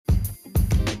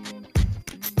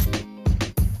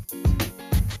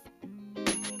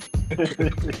You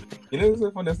know, it's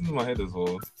so funny. That's in my head as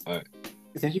well. Like,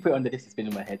 Since you put it on the list, it's been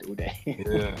in my head all day.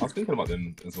 yeah, I was thinking about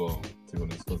them as well, to be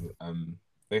honest, because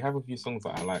they have a few songs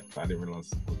that I like that I didn't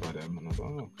realize was by them, and I was like,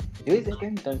 oh, Who is it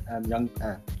again? Don't, young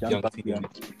Young Bugsy, T and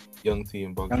Young T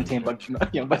and young Bugsy. T and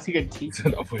Bugsy, young Bugsy and T.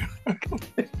 Turn up for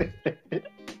you.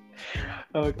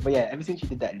 Oh, but yeah, ever since you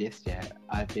did that list, yeah,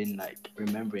 I've been like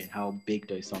remembering how big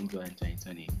those songs were in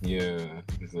 2020. Yeah,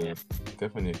 it's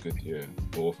definitely a good year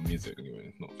for music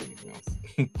anyway, not for anything else.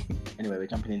 Anyway, we're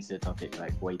jumping into the topic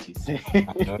like way too soon.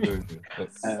 I know.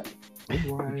 Let's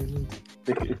rewind.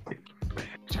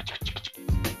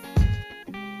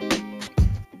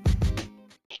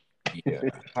 Yeah.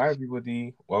 Hi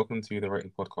everybody. Welcome to the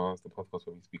Rated Podcast, the podcast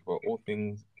where we speak about all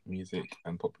things music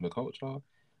and popular culture.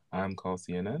 I'm Carl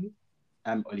CNN,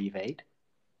 I'm Olivade.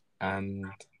 and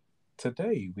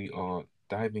today we are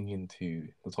diving into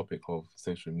the topic of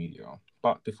social media.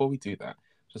 But before we do that,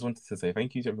 just wanted to say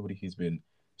thank you to everybody who's been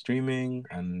streaming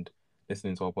and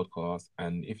listening to our podcast.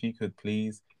 And if you could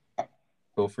please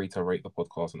feel free to rate the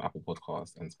podcast on Apple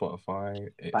Podcasts and Spotify.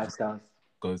 It 5 stars.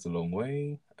 goes a long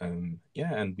way.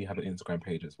 Yeah, and we have an Instagram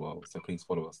page as well. So please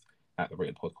follow us at the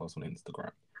Rated Podcast on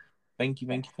Instagram. Thank you,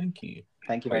 thank you, thank you.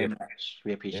 Thank you But very yeah, much.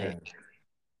 We appreciate it.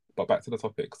 but back to the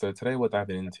topic. So today we're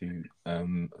diving into a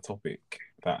topic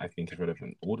that I think is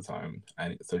relevant all the time,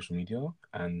 and it's social media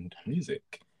and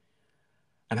music,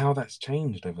 and how that's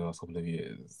changed over the last couple of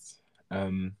years.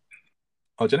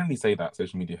 I'll generally say that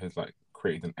social media has like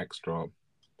created an extra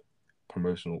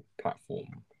promotional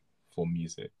platform for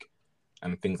music,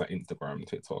 and things like Instagram,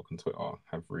 TikTok, and Twitter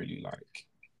have really like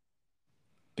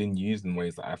been used in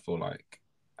ways that I feel like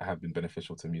have been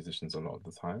beneficial to musicians a lot of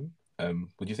the time.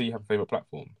 Would you say you have a favorite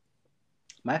platform?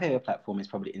 My favorite platform is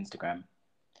probably Instagram,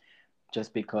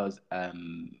 just because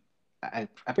I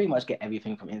pretty much get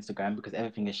everything from Instagram because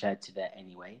everything is shared to there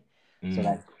anyway. So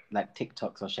like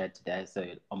TikToks are shared to there. So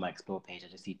on my explore page, I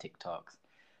just see TikToks.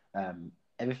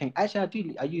 Everything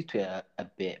actually I use Twitter a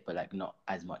bit, but like not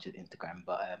as much as Instagram.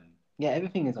 But yeah,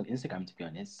 everything is on Instagram to be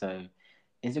honest. So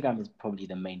Instagram is probably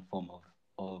the main form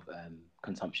of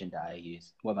consumption that I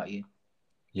use. What about you?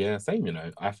 Yeah, same. You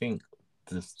know, I think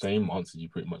the same answer you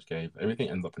pretty much gave. Everything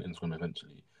ends up on Instagram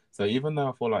eventually. So even though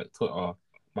I feel like Twitter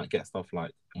might get stuff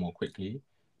like more quickly,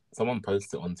 someone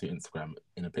posts it onto Instagram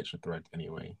in a picture thread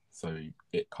anyway. So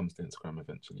it comes to Instagram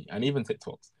eventually, and even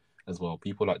TikToks as well.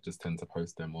 People like just tend to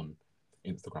post them on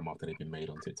Instagram after they've been made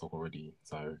on TikTok already.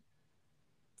 So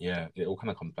yeah, it all kind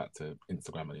of comes back to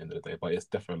Instagram at the end of the day. But it's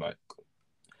definitely like,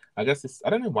 I guess it's, I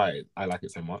don't know why I like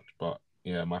it so much, but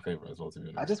yeah, my favorite as well, to be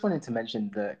I honest. just wanted to mention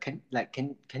can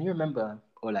you remember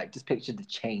or like just picture the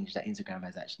change that Instagram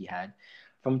has actually had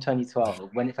from 2012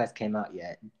 when it first came out?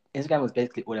 Yeah, Instagram was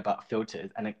basically all about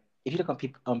filters, and like, if you look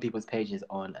on people's pages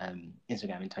on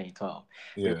Instagram in 2012,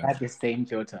 they Yeah. had the same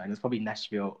filter, and it was probably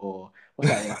Nashville or what's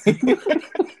that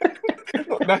one?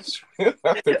 Not Nashville.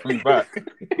 That takes me back.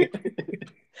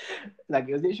 Like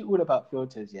it was literally all about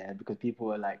filters, yeah, because people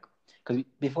were like, because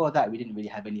before that we didn't really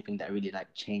have anything that really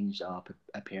like changed our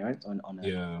appearance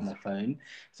Yeah. on a phone.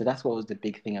 So that's what was the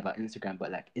big thing about Instagram.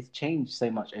 But like it's changed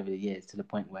so much over the years to the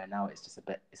point where now it's just a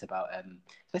bit, it's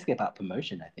basically about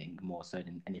promotion, I think, more so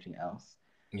than anything else.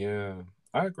 Yeah.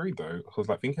 I agree though, because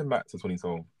like thinking back to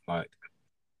 2012, like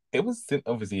it was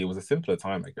obviously it was a simpler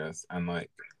time, I guess, and like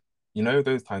you know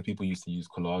those times people used to use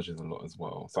collages a lot as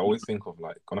well. So I always think of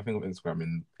like when I think of Instagram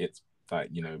in its like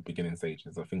beginning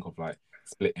stages, I think of like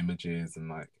split images and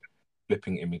like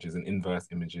flipping images and inverse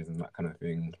images and that kind of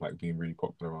thing, like being really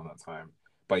popular around that time.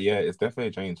 But yeah, it's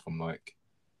definitely changed from like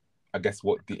I guess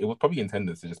it was probably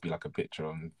intended to just be like a picture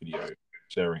and video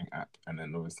sharing app, and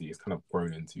then obviously it's kind of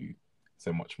grown into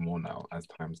so much more now as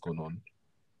time's gone on.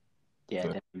 Yeah,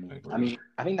 So definitely. I I agree. mean,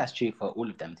 I think that's true for all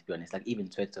of them, to be honest. Like even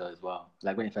Twitter as well.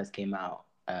 Like when it first came out,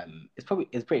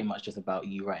 it's pretty much just about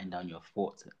you writing down your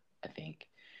thoughts, I think.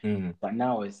 Mm, But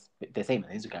now it's the same on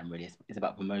Instagram. Really, it's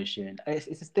about promotion.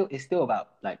 It's still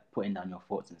about like putting down your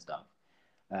thoughts and stuff.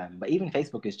 But even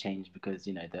Facebook has changed because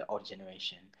the older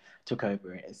generation took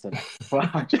over it. So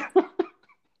like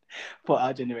for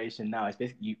our generation now, it's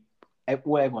basically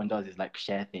what everyone does is like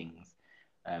share things.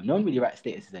 No one really writes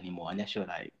statuses anymore unless you're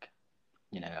like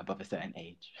above a certain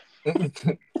age.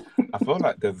 I feel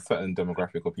like there's a certain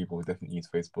demographic of people who definitely use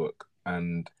Facebook,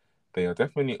 and they are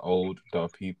definitely older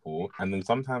people. And then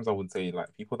sometimes I would say like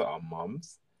people that are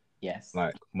mums, Yes.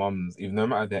 like mums, even no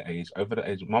matter their age, over the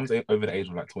age, mums over the age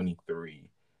of like 23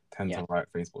 tend Yeah. to write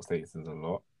Facebook statuses a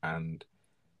lot. And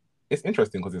it's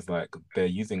interesting because it's like they're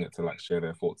using it to like share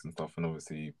their thoughts and stuff. And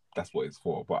obviously that's what it's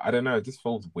for. But I don't know, it just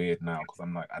feels weird now because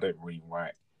I'm like, I don't really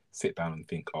sit down and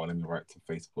think, oh, let me write to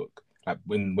Facebook. like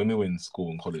when we were in school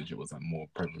and college, it was like more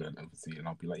prevalent, obviously, and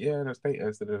I'll be like, yeah, the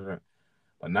status, da, da, da.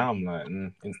 But now I'm like,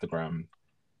 Instagram,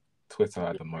 Twitter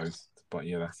at the most. But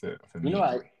yeah, that's it for You know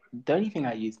me. what? The only thing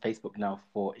I use Facebook now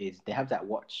for is they have that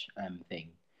watch thing.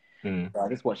 Mm, So I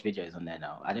just watch videos on there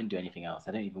now. I don't do anything else.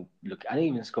 I don't even look. I don't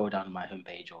even scroll down my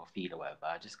homepage or feed or whatever.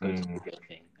 I just go to the mm, video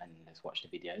thing and just watch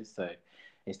the videos. So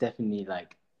it's definitely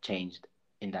like changed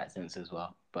in that sense as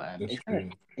well. But that's true.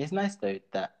 it's nice though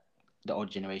that the old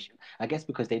generation. I guess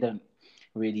because they don't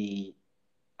really.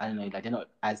 I don't know. Like they're not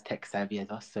as tech savvy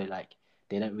as us. So like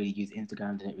they don't really use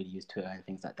Instagram. They don't really use Twitter and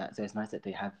things like that. So it's nice that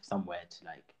they have somewhere to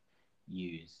like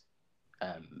use.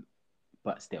 Um,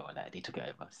 but still, like they took it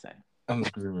over. So. I'm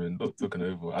screaming, not talking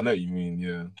over. I know what you mean.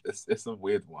 Yeah, it's a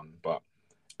weird one, but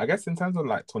I guess in terms of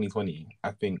like 2020,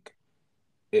 I think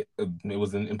it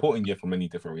was an important year for many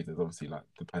different reasons. Obviously, like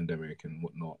the pandemic and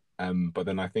whatnot. But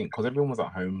then I think because everyone was at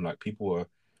home, like people were,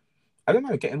 I don't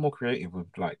know, getting more creative with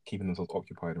like keeping themselves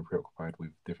occupied and preoccupied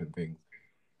with different things,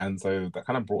 and so that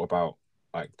kind of brought about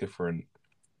like different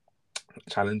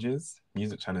challenges,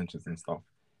 music challenges and stuff.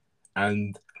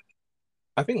 And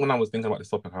I think when I was thinking about this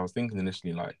topic, I was thinking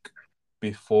initially like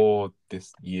before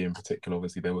this year in particular,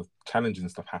 obviously there was challenges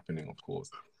and stuff happening, of course.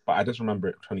 But I just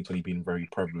remember 2020 being very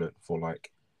prevalent for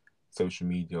like social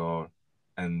media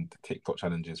and TikTok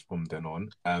challenges from then on.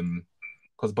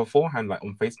 Because beforehand, like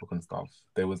on Facebook and stuff,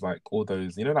 there was like all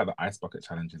those, like the ice bucket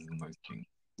challenges and those things.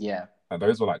 Yeah. Like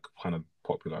those were like kind of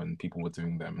popular and people were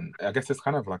doing them. And I guess it's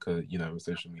kind of like a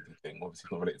social media thing. Obviously,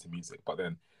 it's not related to music. But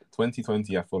then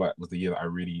 2020, I feel like was the year that I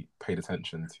really paid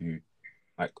attention to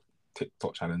like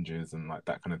TikTok challenges and like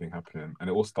that kind of thing happening. And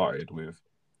it all started with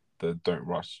the Don't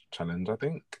Rush challenge, I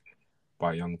think,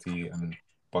 by Young T and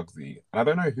Bugsy. And I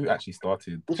don't know who actually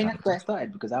started I the think that's where challenge. it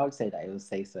started because I would say that it was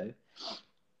Say So.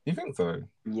 You think so?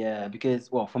 Yeah,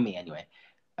 because well, for me anyway,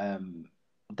 um,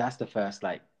 that's the first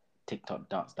like TikTok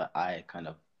dance that I kind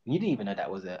of. You didn't even know that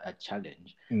was a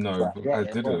challenge, No, but yeah, I it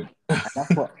was, didn't. and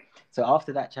that's what. So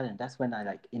after that challenge, that's when I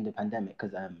like in the pandemic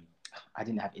because I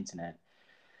didn't have internet.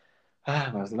 Well,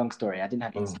 it was a long story. I didn't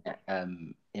have Oh, internet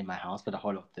in my house for the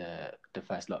whole of the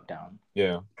first lockdown.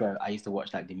 yeah. So I used to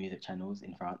watch like the music channels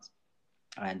in France.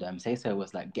 And Say So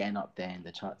was like getting up there in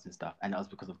the charts and stuff, and that was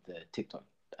because of the TikTok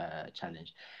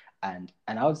challenge, and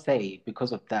I would say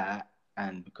because of that,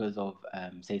 and because of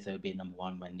Say So being number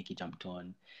one when Nicki jumped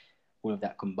on, all of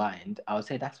that combined, I would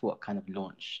say that's what kind of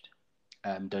launched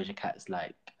Doja Cat's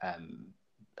like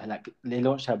they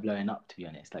launched her blowing up. To be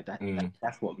honest, like Mm.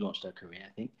 that's what launched her career.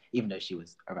 I think, even though she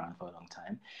was around for a long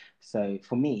time. So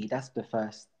for me, that's the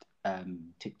first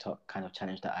TikTok kind of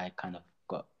challenge that I kind of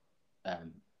got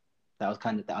um, that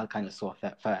I kind of saw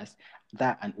that first.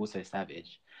 That and also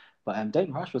Savage, but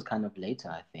Don't Rush was kind of later,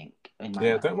 I think, in my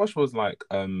Yeah, mind. Don't Rush was like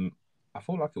I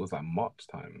feel like it was like March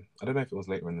time. I don't know if it was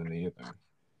later in the year though.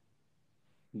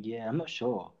 Yeah, I'm not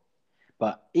sure,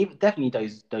 but even definitely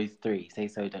those three, Say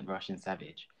So, Don't Rush, and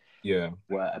Savage, Yeah.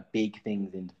 were a big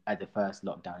things in at the first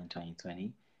lockdown in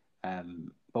 2020.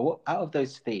 But what out of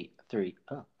those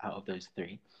out of those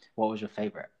three, what was your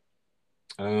favorite?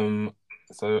 Um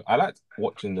so I liked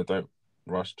watching the Don't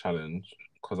Rush challenge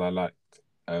because I liked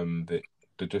the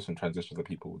different transitions that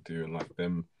people would do and like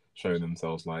them showing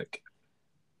themselves like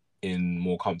in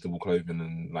more comfortable clothing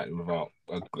and like without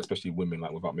especially women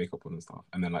like without makeup on and stuff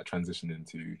and then like transitioning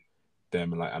to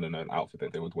them and like I don't know an outfit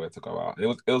that they would wear to go out.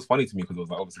 It was funny to me because it was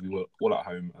like obviously we were all at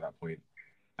home at that point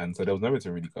and so there was nowhere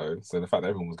to really go. So the fact that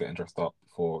everyone was getting dressed up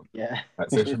for Yeah,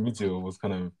 like social media was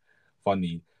kind of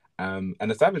funny. And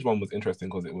the Savage one was interesting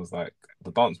because it was like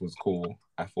the dance was cool,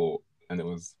 I thought, and it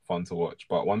was fun to watch.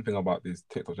 But one thing about this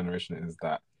TikTok generation is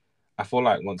that I feel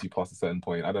like once you pass a certain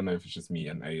point, I don't know if it's just me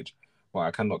and age, but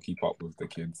I cannot keep up with the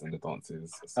kids and the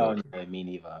dances. So oh no, me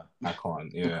neither. I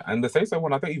can't, yeah. And the Say So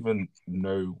one, I don't even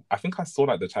know. I think I saw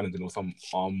like the challenge and it was some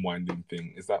arm winding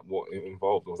thing. Is that what it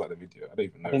involved, or was that the video? I don't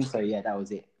even I know. think so. Yeah, that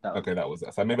was it. That was Okay, it. that was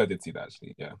it. So maybe I did see that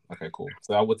actually. Yeah. Okay, cool.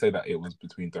 So I would say that it was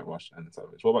between Don't Rush and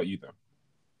Savage. What about you though?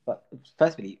 But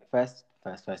firstly,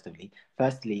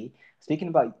 speaking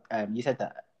about you said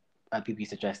that people used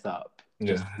to dress up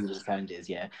just Yeah. to do the challenges,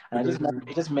 yeah. And I just remember,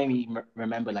 it just made me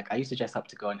remember like I used to dress up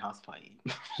to go on house party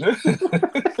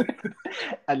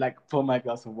and like pour my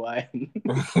glass of wine,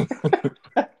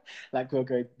 like we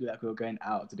were going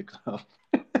out to the club.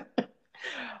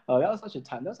 Oh, that was such a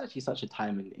time. That was actually such a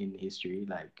time in history.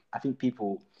 Like I think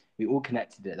people we all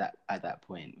connected at that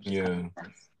point, which is kind Yeah. of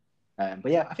nice.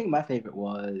 But yeah, I think my favorite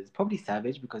was probably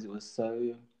Savage because it was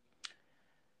so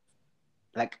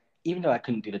like even though I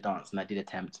couldn't do the dance and I did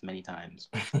attempt many times,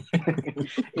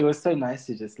 it was so nice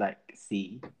to just like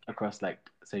see across like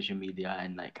social media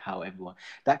and like how everyone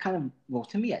that kind of well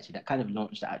to me actually that kind of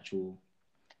launched the actual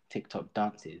TikTok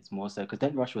dances more so because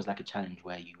Don't Rush was like a challenge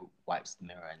where you wipes the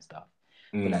mirror and stuff,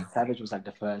 but like Savage was like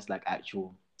the first like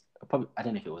actual. Probably I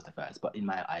don't know if it was the first, but in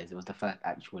my eyes it was the first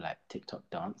actual like TikTok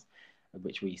dance,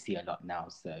 which we see a lot now.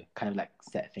 So kind of like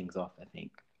set things off, I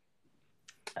think.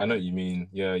 I know what you mean.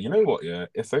 Yeah, you know what? Yeah,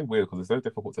 it's so weird because it's so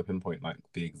difficult to pinpoint like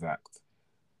the exact,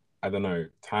 I don't know,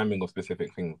 timing of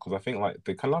specific things. Because I think like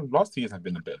the kind of last 2 years have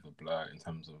been a bit of a blur in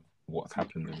terms of what's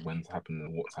happened and when's happened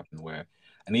and what's happened where,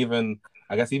 and even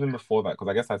I guess even before that, because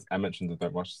I guess I mentioned the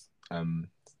Don't Rush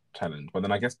challenge, but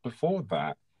then I guess before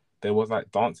that there was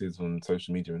like dances on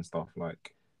social media and stuff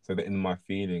like so the In My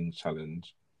Feelings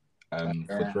challenge for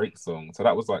Yeah. Drake's song. So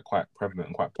that was like quite prevalent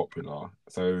and quite popular.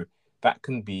 So that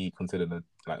can be considered a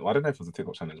like well, I don't know if it was a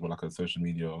TikTok challenge, but like a social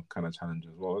media kind of challenge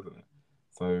as well, isn't it?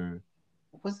 So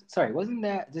Wasn't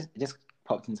there just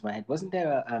popped into my head? Wasn't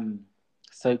there a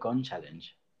So Gone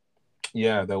challenge?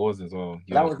 yeah, there was as well.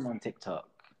 But that Yeah, wasn't on TikTok.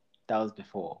 That was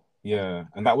before. yeah,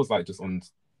 and that was like just on.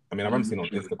 I mean, I On remember seeing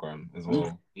it on YouTube. Instagram as YouTube.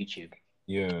 well. YouTube.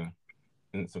 Yeah,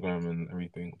 Instagram and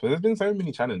everything. But there's been so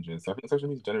many challenges. So I think social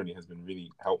media generally has been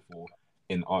really helpful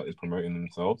in artists promoting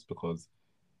themselves because,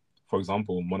 for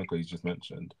example, Monaco you just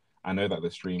mentioned. I know that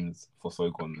the streams for So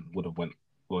Gone would have went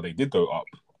well. They did go up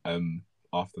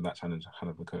after that challenge kind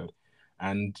of occurred.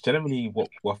 And generally, what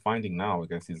we're finding now, I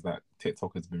guess, is that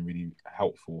TikTok has been really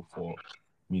helpful for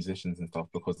musicians and stuff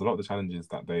because a lot of the challenges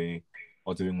that they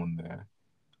are doing on there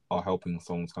are helping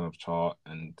songs kind of chart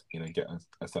and get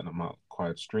a certain amount of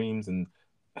acquired streams and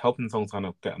helping songs kind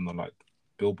of get on the like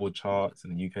Billboard charts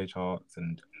and the UK charts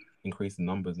and increase in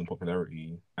numbers and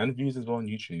popularity and views as well on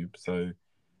YouTube. So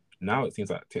now it seems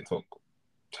like TikTok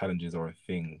challenges are a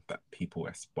thing that people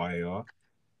aspire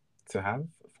to have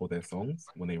for their songs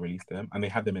when they release them, and they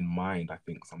have them in mind. I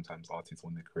think sometimes artists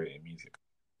when they're creating music,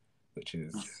 which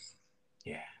is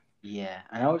yeah. Yeah,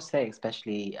 and I would say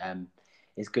especially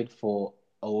it's good for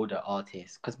older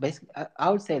artists because basically I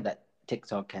would say that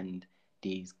TikTok and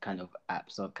these kind of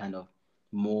apps are kind of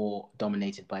more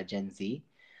dominated by Gen Z.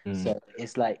 Mm, So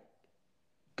it's like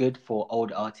good for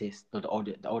old artists, or the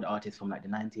older artists from like the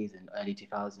 90s and early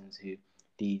 2000s who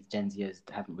these Gen Zers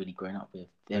haven't really grown up with.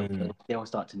 mm, They'll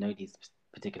start to know these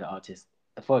particular artists.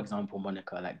 For example,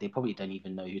 Monica, like they probably don't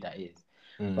even know who that is,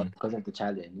 but mm. because of the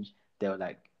challenge, they'll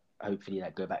like hopefully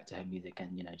like go back to her music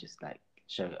and just like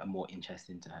show a more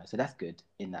interest into her. So that's good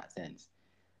in that sense.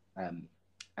 Um,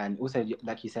 and also,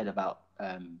 like you said about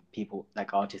people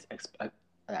like artists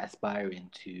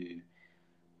aspiring to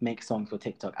make songs for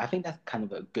TikTok. I think that's kind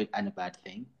of a good and a bad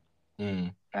thing.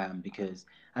 Mm. Because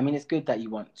I mean, it's good that you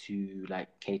want to like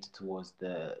cater towards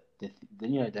the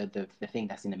thing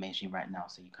that's in the mainstream right now.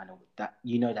 So you kind of that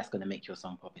that's going to make your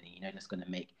song popular. That's going to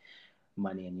make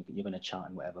money and you're going to chart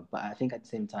and whatever. But I think at the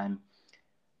same time,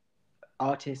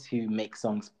 artists who make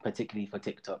songs particularly for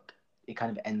TikTok, it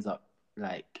kind of ends up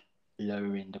like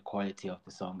lowering the quality of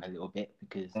the song a little bit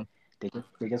because they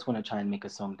just want to try and make a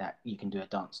song that you can do a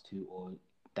dance to or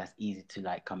that's easy to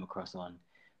like come across on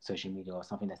social media or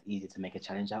something that's easy to make a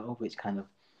challenge out of, which kind of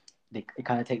it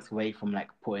kind of takes away from like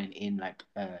putting in like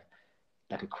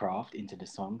a craft into the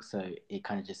song, so it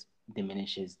kind of just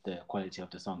diminishes the quality of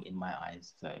the song in my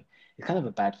eyes. So it's kind of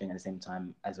a bad thing at the same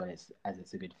time as well as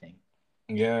it's a good thing.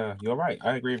 Yeah, you're right.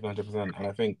 I agree with 100%. And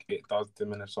I think it does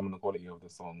diminish some of the quality of the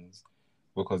songs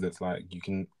because it's like you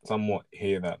can somewhat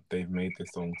hear that they've made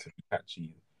this song to be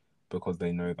catchy because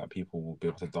they know that people will be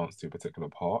able to dance to a particular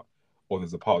part. Or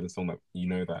there's a part of the song that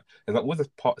that there's like always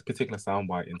a particular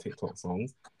soundbite in TikTok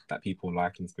songs that people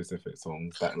like in specific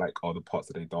songs that like are the parts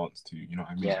that they dance to. You know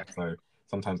what I mean? Yeah. So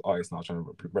sometimes artists now are trying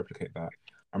to replicate that.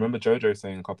 I remember JoJo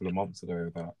saying a couple of months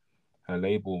ago that her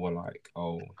label were like,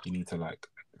 "Oh, you need to like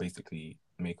basically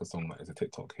make a song that is a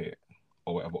TikTok hit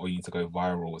or whatever, or you need to go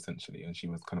viral essentially." And she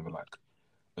was kind of like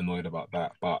annoyed about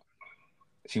that, but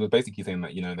she was basically saying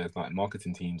that there's like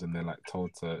marketing teams and they're like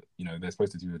told to they're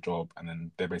supposed to do a job, and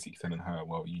then they're basically telling her,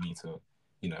 well, you need to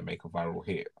make a viral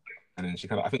hit. And then she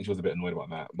kind of, I think she was a bit annoyed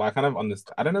about that, but I kind of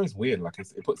understand. I don't know, it's weird, like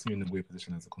it puts me in a weird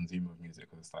position as a consumer of music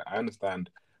because it's like I understand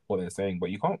what they're saying,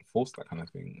 but you can't force that kind of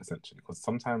thing essentially because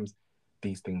sometimes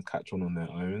these things catch on their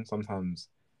own. Sometimes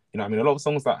I mean, a lot of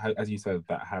songs that as you said,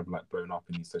 that have like blown up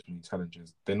in these social media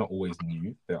challenges, they're not always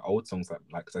new. They're old songs that,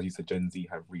 like as you said, Gen Z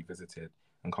have revisited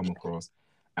and come across,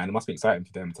 and it must be exciting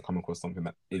for them to come across something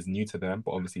that is new to them,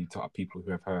 but obviously to people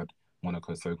who have heard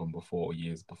Monaco Sogon before or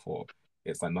years before,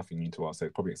 it's like nothing new to us. So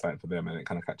it's probably exciting for them, and it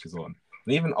kind of catches on.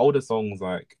 And even older songs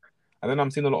like, and then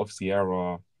I'm seeing a lot of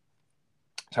Sierra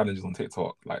challenges on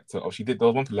TikTok. Like, so she did. There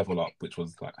was one for Level Up, which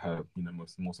was like her,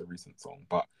 most more so recent song.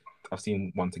 But I've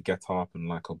seen one to Get Up and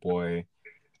Like a Boy,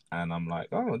 and I'm like,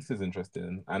 oh, this is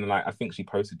interesting. And like I think she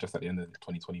posted just at the end of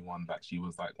 2021 that she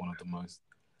was like one of the most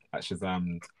like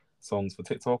Shazammed songs for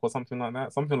TikTok or something like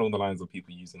that, something along the lines of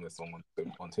people using the song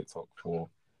on TikTok for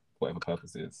whatever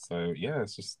purposes. So yeah,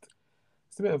 it's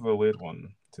a bit of a weird one,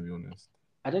 to be honest.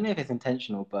 I don't know if it's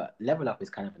intentional, but Level Up is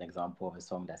kind of an example of a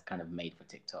song that's kind of made for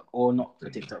TikTok, or not for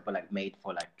TikTok, but like made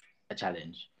for like a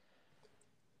challenge.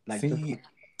 Like, just, See,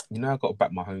 I got to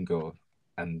back my homegirl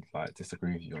and like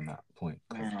disagree with you on that point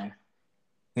because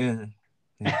yeah,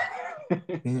 yeah,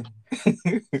 yeah.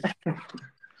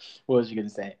 what was you gonna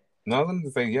say? No, I was going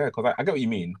to say yeah because I get what you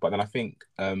mean, but then I think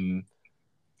I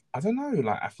don't know,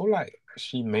 like I feel like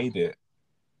she made it,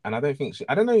 and I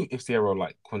don't know if Sierra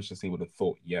like consciously would have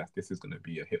thought, yes, this is going to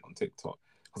be a hit on TikTok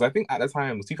because I think at the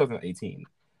time it was 2018,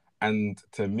 and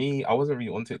to me, I wasn't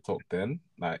really on TikTok then.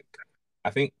 Like,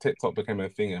 I think TikTok became a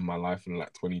thing in my life in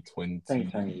like 2020.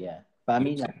 2020, yeah. But I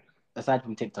mean, like, aside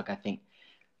from TikTok, I think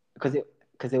because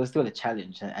it was still a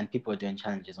challenge, and people were doing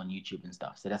challenges on YouTube and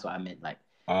stuff. So that's what I meant. Like,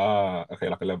 Okay,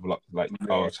 like a level up, like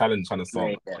yeah, challenge kind of yeah,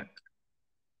 song.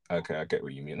 yeah. Okay, I get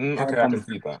what you mean. Kind of Okay, I can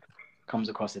see that. comes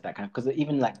across as that kind of, because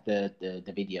even like the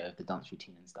video of the dance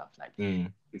routine and stuff, like,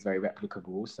 Mm. it's very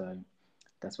replicable. So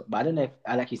that's what. But I don't know if,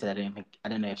 like you said, I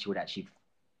don't know if she would actually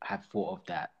have thought of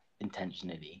that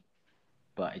intentionally,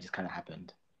 but it just kind of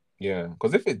happened. Yeah,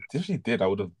 because if she did, I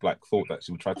would have like thought that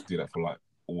she would try to do that for like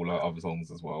all her other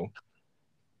songs as well.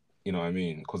 You know what I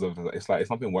mean? Because of it's like if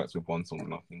something works with one song,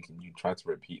 and I'm thinking you try to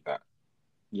repeat that,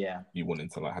 Yeah. you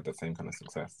wanted to like have the same kind of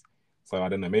success. So I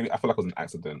don't know. Maybe I feel like it was an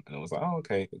accident, and it was like, oh,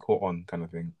 okay, it caught on, kind of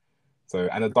thing. So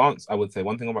and the dance, I would say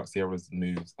one thing about Sierra's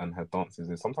moves and her dances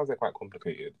is sometimes they're quite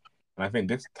complicated, and I think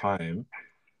this time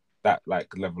that like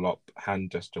level up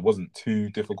hand gesture wasn't too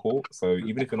difficult. So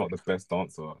even if you're not the best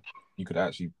dancer, you could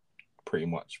actually pretty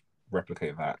much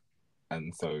replicate that,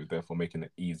 and so therefore making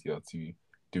it easier to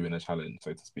do in a challenge,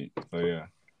 so to speak. So yeah.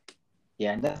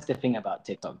 Yeah, and that's the thing about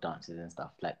TikTok dances and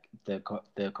stuff. Like, the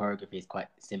choreography is quite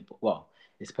simple. Well,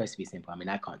 it's supposed to be simple. I mean,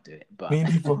 I can't do it, but Me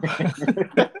neither. I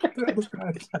don't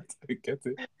understand. I don't get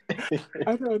it.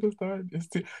 I don't understand. It's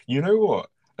too. You know what?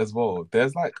 As well,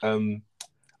 there's like I don't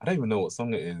even know what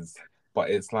song it is, but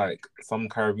it's like some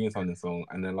Caribbean sounding song,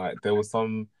 and then like there was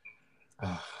some.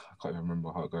 I can't even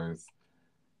remember how it goes.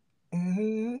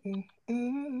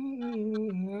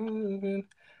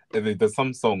 There's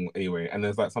some song anyway, and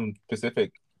there's like some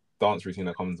specific dance routine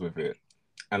that comes with it.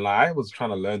 And like I was trying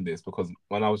to learn this because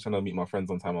when I was trying to meet my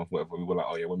friends on time off, whatever, we were like,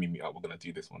 oh yeah, when we meet up, we're gonna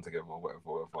do this one together, or whatever,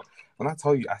 whatever. When I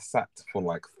tell you, I sat for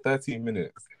like 30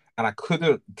 minutes and I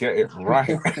couldn't get it right.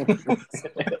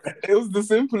 It was the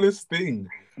simplest thing.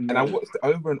 And I mate, watched it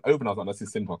over and over, and I was like, this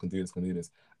is simple, I can do this, I can do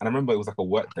this. And I remember it was like a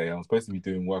work day. I was supposed to be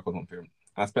doing work or something. And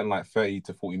I spent like 30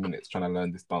 to 40 minutes trying to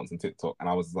learn this dance on TikTok. And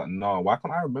I was like, no, why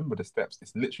can't I remember the steps?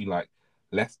 It's literally like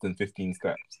less than 15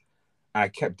 steps. And I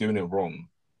kept doing it wrong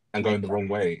and going mate. the wrong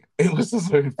way. It was just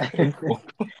so painful.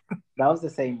 That was the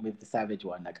same with the Savage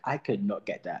one. Like, I could not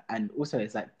get that, and also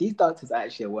it's like these dances are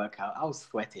actually a workout. I was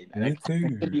sweating, and Me I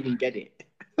couldn't too. even get it.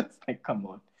 It's like, come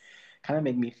on, kind of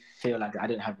make me feel like I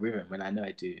don't have rhythm when I know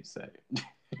I do. So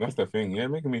That's the thing. Yeah,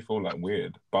 making me feel like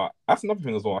weird. But that's another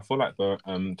thing as well. I feel like the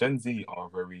Gen Z are a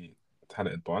very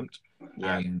talented bunch,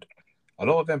 yeah, and a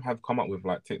lot of them have come up with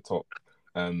like TikTok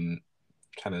um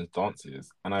challenge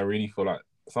dances, and I really feel like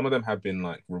some of them have been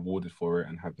like rewarded for it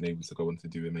and have been able to go on to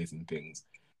do amazing things,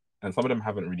 and some of them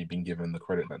haven't really been given the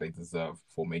credit that they deserve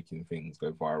for making things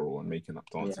go viral and making up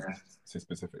dances yeah. to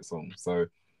specific songs. So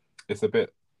it's a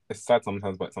bit it's sad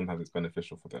sometimes, but sometimes it's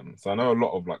beneficial for them. So I know a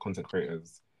lot of like content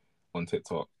creators on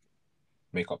TikTok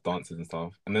make up dances and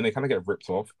stuff, and then they kind of get ripped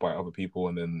off by other people,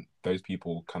 and then those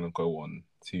people kind of go on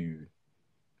to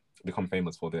become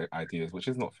famous for their ideas, which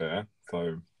is not fair.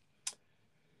 So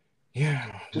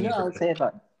yeah, Do you know what I would say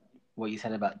about what you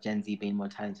said about Gen Z being more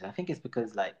talented? I think it's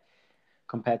because, like,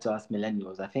 compared to us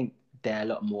millennials, I think they're a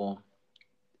lot more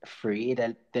free.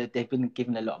 They've been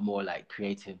given a lot more like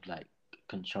creative like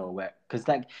control. Where, because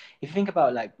like, if you think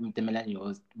about like the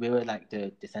millennials, we were like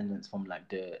the descendants from like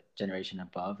the generation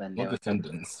above, and they not were.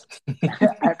 descendants.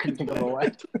 I couldn't think of a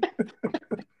word.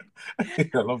 I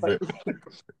love but, it.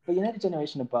 but you know, the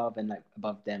generation above and like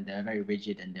above them, they were very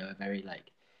rigid, and they were very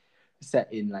like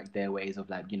set in like their ways of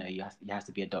like, you have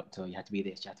to be a doctor, you have to be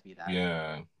this, you have to be that.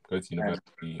 Yeah, go to um,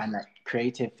 university. and like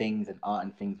creative things and art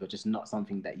and things were just not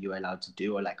something that you were allowed to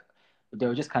do, or like they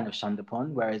were just kind of shunned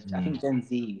upon. Whereas I Mm. think Gen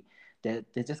Z, they're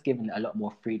just given a lot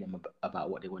more freedom about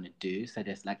what they want to do. So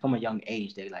there's like, from a young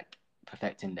age, they're like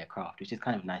perfecting their craft, which is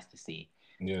kind of nice to see.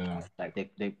 Yeah, Like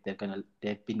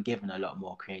they've been given a lot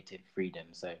more creative freedom.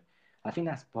 So I think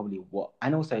that's probably what,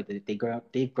 and also they've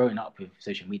grown up with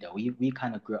social media. We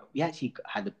kind of grew up. We actually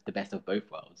had the best of both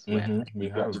worlds, where We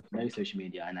grew up have. with no social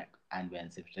media and we're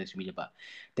in social media, but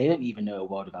they don't even know a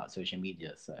world without social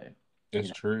media. So It's you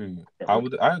know, true.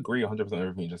 I agree 100%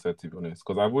 everything you just said, to be honest,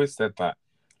 because I've always said that,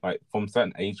 like, from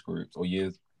certain age groups or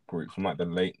years groups, from like the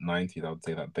late 90s, I would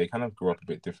say that they kind of grew up a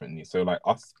bit differently. So like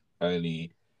us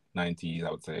early 90s,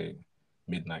 I would say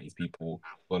mid 90s people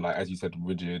were, like, as you said,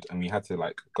 rigid, and we had to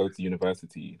like go to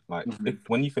university. Like, if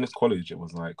when you finish college, it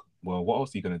was like, well, what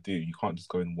else are you gonna do? You can't just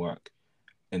go and work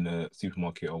in the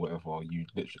supermarket or whatever. You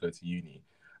literally go to uni,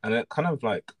 and it kind of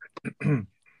like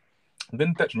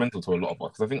been detrimental to a lot of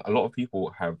us, because I think a lot of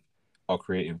people are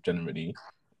creative generally,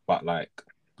 but like,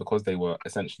 because they were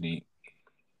essentially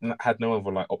had no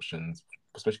other like options,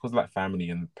 especially because like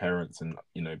family and parents and,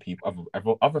 you know, people,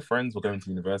 other friends were going to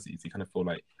university, so you kind of feel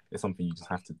like it's something you just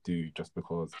have to do just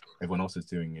because everyone else is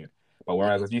doing it. But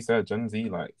whereas, as you said, Gen Z,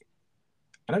 like,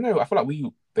 I don't know, I feel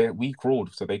like we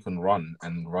crawled so they can run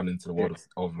into the world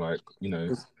of like, you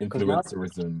know, because now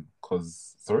influencerism.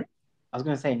 Because, sorry, I was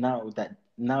going to say,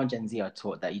 now Gen Z are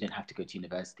taught that you don't have to go to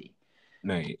university.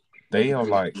 mate, You they can are do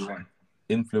what like you want.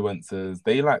 influencers.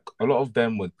 They, like, a lot of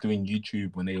them were doing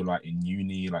YouTube when they were like in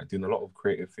uni, like doing a lot of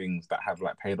creative things that have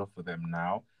like paid off for them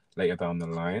now later down the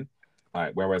line.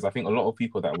 Like, whereas I think a lot of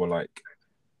people that were like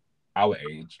our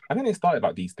age, I think they started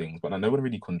like these things, but like, no one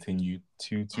really continued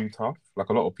too tough. Like,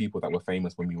 a lot of people that were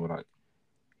famous when we were like,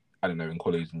 I don't know, in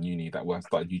college and uni, that were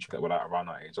started YouTube, that were like around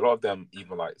our age. A lot of them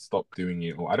either like stopped doing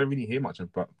it, or I don't really hear much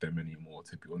about them anymore,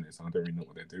 to be honest. And I don't really know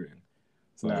what they're doing.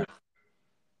 So No.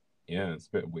 yeah, it's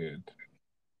a bit weird.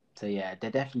 So yeah, they're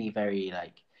definitely very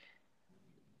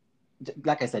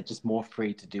like I said, just more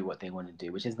free to do what they want to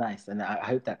do, which is nice, and I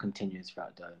hope that continues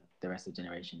throughout the rest of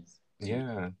generations too.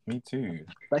 Yeah, me too.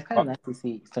 But it's kind of But nice to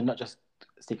see. So not just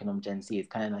sticking on Gen Z, it's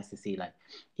kind of nice to see like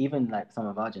even like some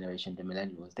of our generation, the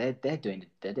millennials, they're doing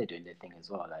their thing as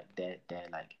well. Like they're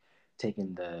like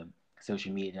taking the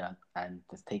social media and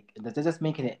they're just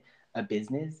making it a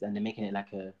business, and they're making it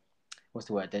like a, what's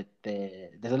the word?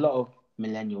 There's a lot of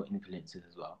millennial influencers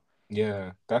as well.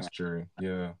 yeah, that's true.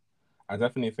 Yeah, I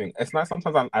definitely think it's nice.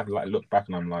 Sometimes I like look back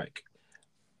and I'm like,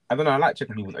 I don't know, I like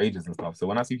checking people's ages and stuff. So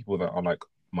when I see people that are like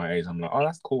my age, I'm like, oh,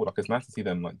 that's cool. Like, it's nice to see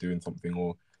them like doing something,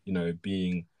 or, you know,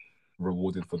 being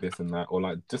rewarded for this and that, or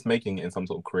like just making it in some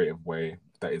sort of creative way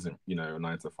that isn't, you know, a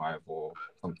 9 to 5 or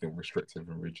something restrictive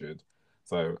and rigid.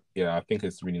 So yeah, I think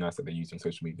it's really nice that they're using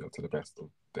social media to the best of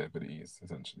their abilities,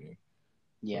 essentially.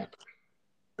 Yeah. But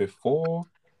before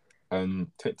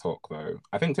TikTok, though,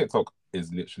 I think TikTok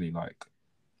is literally like,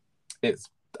 it's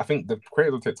I think the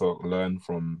creators of TikTok learn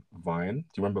from Vine. Do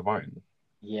you remember Vine?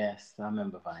 Yes, I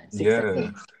remember Vine. Six Yeah.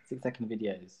 seconds, 6 second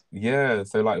videos. Yeah,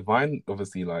 so like Vine,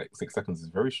 obviously, like 6 seconds is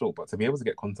very short, but to be able to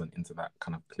get content into that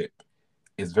kind of clip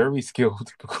is very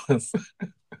skilled because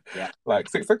Yeah. like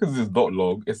 6 seconds is not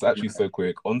long. It's actually so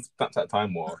quick on Snapchat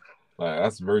Time War. Like,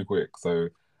 that's very quick. So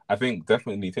I think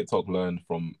definitely TikTok learned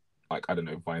from, like, I don't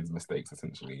know, Vine's mistakes,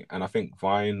 essentially. And I think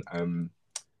Vine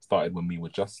started when we were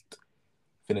just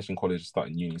finishing college,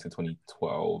 starting uni, so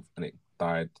 2012, and it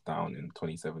died down in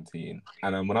 2017.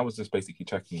 And when I was just basically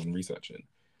checking and researching,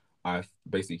 I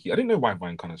didn't know why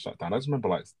Vine kind of shut down. I just remember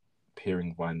like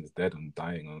hearing Vine is dead and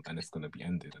dying and it's going to be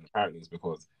ended. And apparently it's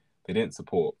because they didn't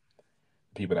support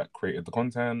people that created the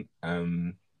content.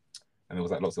 And there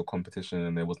was like lots of competition,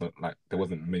 and there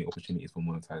wasn't many opportunities for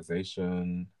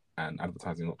monetization and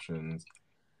advertising options.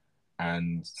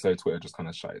 And so Twitter just kind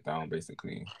of shut it down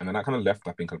basically. And then that kind of left,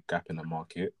 I think, a gap in the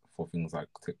market for things like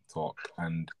TikTok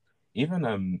and even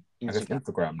I guess Instagram.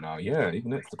 Instagram now. Yeah,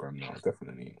 even Instagram now,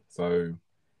 definitely. So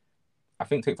I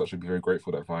think TikTok should be very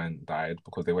grateful that Vine died,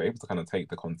 because they were able to kind of take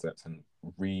the concept and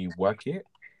rework it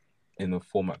in a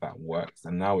format that works.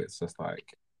 And now it's just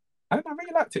like, I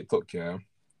really like TikTok, yeah.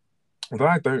 Although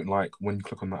I don't like when you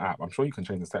click on the app. I'm sure you can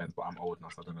change the settings, but I'm old now,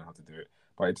 so I don't know how to do it.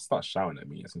 But it just starts shouting at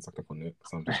me as soon as I click on it.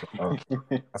 So I'm just like,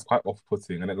 oh, that's quite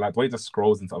off-putting. And it, like, the way it just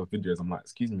scrolls into other videos, I'm like,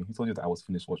 excuse me, who told you that I was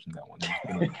finished watching that one?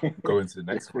 I'm just gonna go into the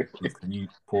next one. Please, can you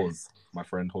pause, my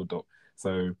friend? Hold up.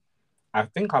 So I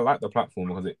think I like the platform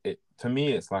because it to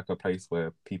me, it's like a place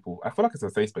where people, I feel like it's a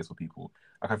safe space for people.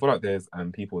 Like, I feel like there's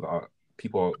people are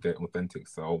their authentic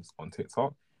selves on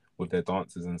TikTok with their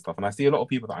dances and stuff. And I see a lot of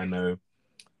people that I know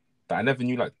that I never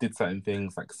knew like did certain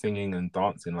things like singing and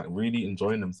dancing, like really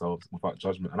enjoying themselves without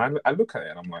judgment. And I look at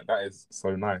it and I'm like, that is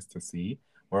so nice to see.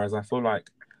 Whereas I feel like,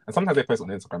 and sometimes they post on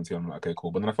Instagram too, I'm like, okay,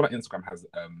 cool. But then I feel like Instagram has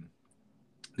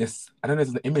this, I don't know,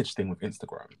 there's an image thing with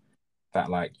Instagram that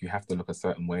like you have to look a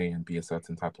certain way and be a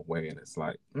certain type of way, and it's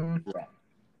like, Yeah.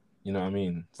 you know what I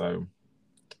mean? So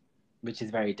which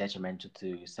is very detrimental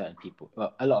to certain people,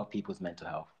 well, a lot of people's mental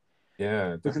health.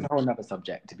 Yeah, This is a definitely. whole nother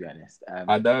subject, to be honest.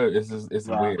 I know it's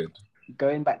But weird.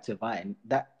 going back to Vine,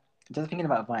 that just thinking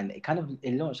about Vine,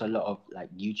 it launched a lot of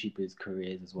like YouTubers'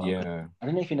 careers as well. 'Cause Yeah. I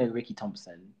don't know if you know Ricky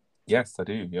Thompson. Yes, I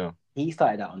do. Yeah. He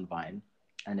started out on Vine,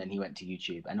 and then he went to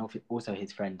YouTube. And also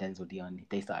his friend Denzel Dion,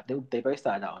 they both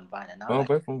started out on Vine, and now Well, like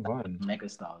both on Vine. mega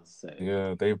stars. So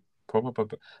Yeah, they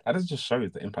probably that just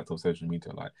shows the impact of social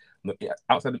media. Like, look, yeah,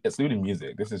 outside of excluding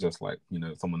music, this is just like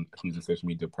someone who's a social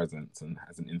media presence and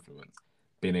has an influence,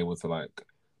 being able to like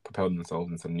propel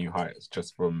themselves into new heights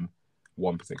just from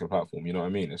one particular platform. You know what I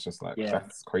mean? It's just like yeah,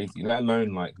 that's crazy. Let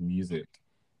alone like music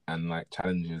and like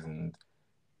challenges and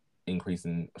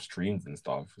increasing streams and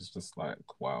stuff. It's just like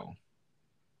wow.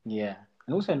 yeah,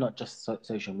 and also not just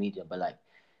social media, but like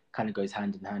kind of goes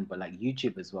hand in hand. But like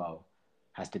YouTube as well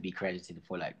has to be credited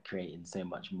for like creating so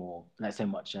much more, like so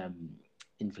much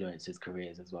influencers'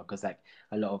 careers as well. Because like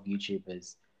a lot of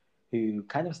YouTubers who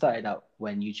kind of started out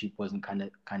when YouTube wasn't kind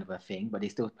of a thing, but they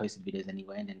still posted videos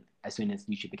anyway. And then as soon as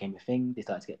YouTube became a thing, they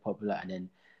started to get popular, and then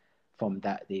from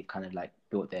that they've kind of like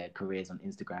built their careers on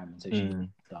Instagram and social media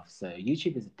Mm, stuff. So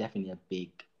YouTube is definitely a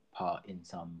big part in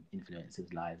some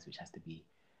influencers' lives, which has to be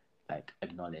like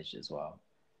acknowledged as well.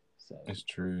 So it's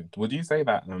true. Would you say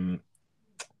that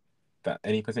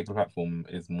any particular platform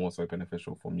is more so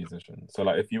beneficial for musicians? So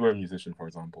like if you were a musician, for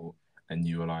example, and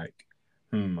you were like,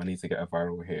 I need to get a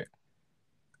viral hit,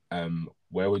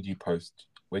 where would you post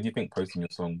where do you think posting your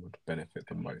song would benefit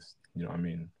the most? You know what I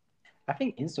mean? I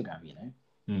think Instagram,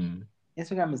 Hmm.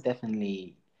 Instagram is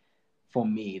definitely for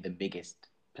me the biggest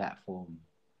platform.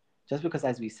 Just because,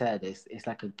 as we said, it's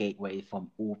like a gateway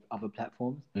from all other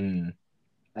platforms. Mm.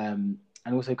 And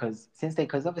also because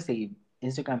obviously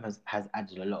Instagram has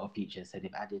added a lot of features. So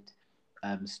they've added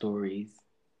stories,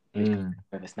 which kind Mm.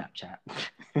 of over Snapchat.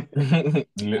 um,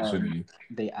 Literally.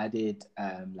 they added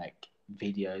like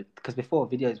videos because before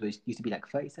videos used to be like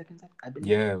 30 seconds, I believe.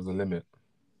 Yeah, it was a limit.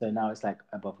 So now it's like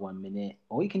above 1 minute,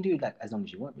 or you can do like as long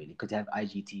as you want, really, because they have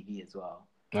IGTV as well.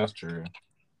 That's true.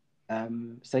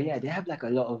 So yeah, they have like a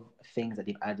lot of things that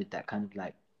they've added that kind of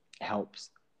like helps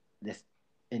this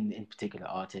in particular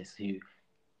artists who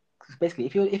basically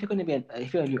if you're going to be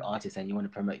if you're a new artist and you want to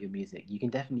promote your music, you can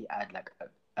definitely add like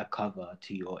a cover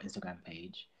to your Instagram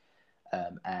page,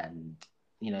 and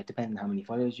it depends on how many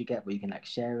followers you get, but you can like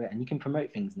share it and you can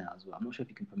promote things now as well. I'm not sure if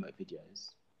you can promote videos.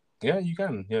 Yeah, you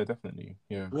can. Yeah, definitely.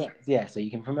 Yeah. Yeah. So you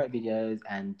can promote videos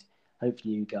and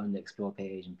hopefully you get on the explore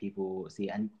page and people see.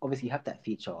 And obviously you have that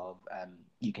feature of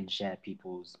you can share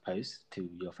people's posts to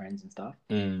your friends and stuff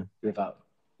Mm. without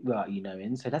without you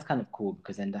knowing. So that's kind of cool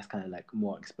because then that's kind of like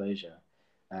more exposure.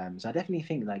 So I definitely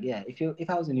think like yeah, if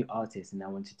I was a new artist and I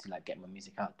wanted to like get my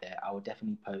music out there, I would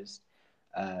definitely post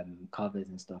covers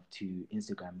and stuff to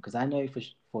Instagram because I know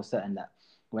for certain that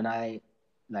when I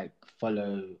like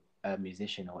follow a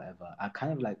musician or whatever, I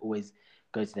kind of like always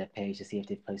go to their page to see if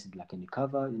they've posted like a new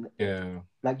cover. Yeah.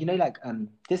 Like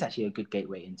this is actually a good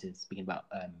gateway into speaking about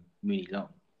Mooney Long,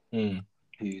 Mm.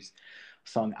 whose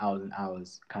song Hours and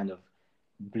Hours kind of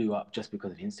blew up just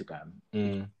because of Instagram.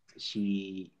 Mm.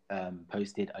 She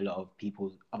posted a lot of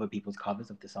other people's covers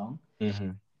of the song,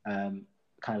 Mm-hmm. um,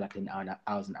 kind of like an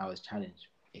hours and hours challenge,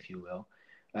 if you will.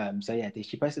 So yeah,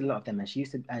 she posted a lot of them, and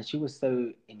she was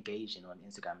so engaging on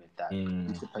Instagram with that. She Mm.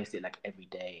 used to post it like every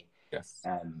day, Yes.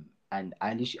 and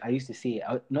I used to see it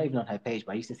not even on her page,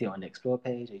 but I used to see it on the explore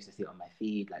page. I used to see it on my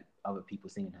feed, like other people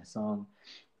singing her song,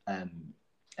 um,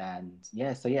 and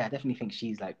yeah, so yeah, I definitely think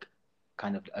she's like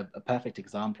kind of a perfect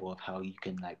example of how you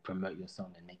can like promote your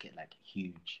song and make it like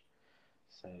huge.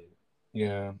 So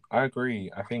Yeah, I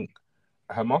agree. I think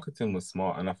her marketing was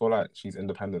smart, and I feel like she's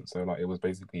independent. So like, it was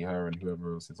basically her and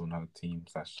whoever else is on her team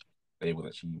slash label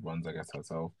that she runs, I guess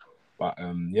herself. But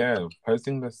yeah,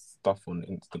 posting this stuff on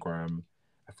Instagram,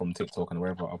 from TikTok and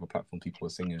wherever other platform people were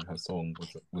singing her song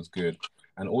was good.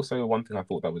 And also one thing I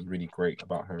thought that was really great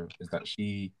about her is that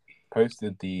she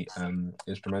posted the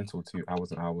instrumental to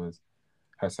Hours and Hours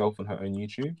herself on her own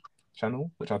YouTube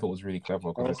channel, which I thought was really clever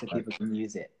because it's also like people can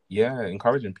use it. yeah,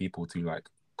 encouraging people to like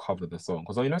cover the song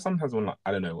because sometimes when like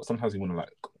I don't know, sometimes you want to like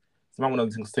you might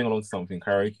want to sing along to something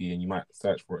karaoke and you might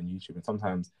search for it on YouTube and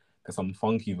sometimes there's some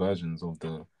funky versions of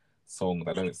the song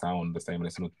that don't sound the same and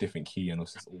it's in a different key and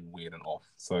it's just all weird and off.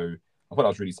 So I thought that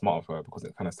was really smart of her because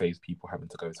it kind of saves people having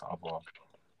to go to other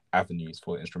avenues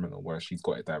for the instrumental whereas she's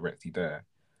got it directly there.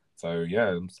 So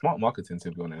yeah, smart marketing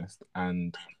to be honest.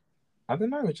 And I don't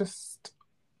know, it's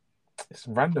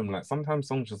random. Like sometimes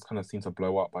songs just kind of seem to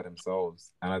blow up by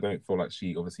themselves, and I don't feel like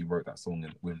she obviously wrote that song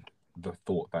with the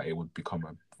thought that it would become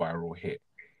a viral hit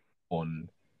on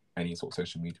any sort of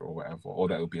social media or whatever, or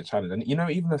that it would be a challenge. And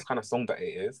even this kind of song that it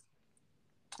is,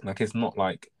 like it's not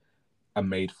like a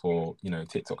made for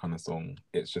TikTok kind of song.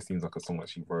 It just seems like a song that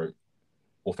she wrote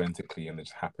authentically, and it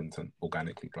just happened to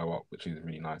organically blow up, which is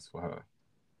really nice for her.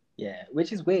 Yeah,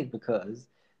 which is weird because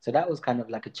so that was kind of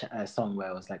like a song where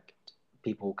it was like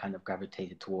people kind of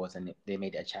gravitated towards and they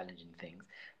made it a challenging things.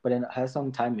 But then her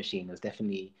song Time Machine was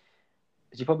definitely,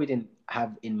 she probably didn't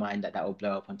have in mind that will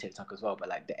blow up on TikTok as well. But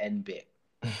like the end bit,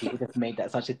 people just made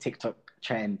that such a TikTok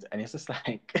trend, and it's just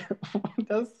like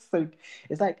that's so.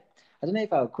 It's like I don't know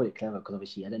if I would call it clever because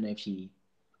obviously I don't know if she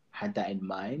had that in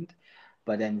mind.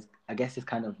 But then I guess it's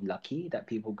kind of lucky that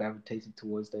people gravitated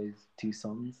towards those two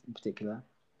songs in particular.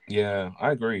 Yeah,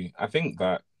 I agree. I think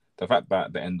that the fact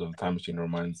that the end of Time Machine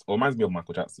reminds me of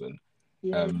Michael Jackson.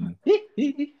 Yeah. Um,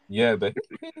 yeah, the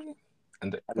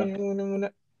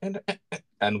and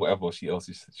and whatever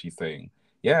she's saying.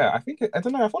 Yeah, I think I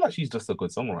don't know. I feel like she's just a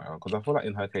good songwriter because I feel like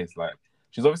in her case, like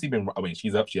she's obviously been. I mean,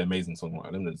 she's actually an amazing songwriter.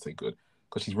 I'm going to say good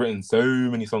because she's written so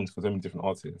many songs for so many different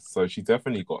artists. So she's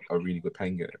definitely got a really good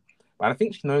pen game. But I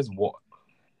think she knows what.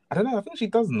 I don't know. I think she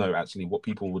does know actually what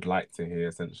people would like to hear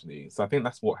essentially. So I think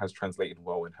that's what has translated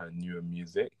well in her newer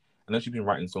music. I know she's been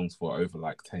writing songs for over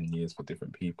like 10 years for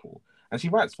different people, and she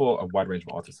writes for a wide range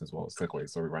of artists as well. Segue,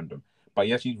 sorry, random. But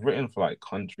yeah, she's written for like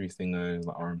country singers,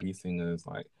 like R&B singers,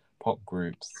 like pop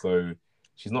groups. So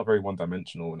she's not very one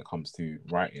dimensional when it comes to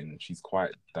writing. She's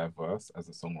quite diverse as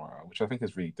a songwriter, which I think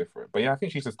is really different. But yeah, I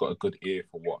think she's just got a good ear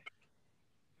for what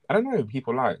I don't know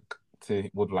people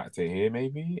would like to hear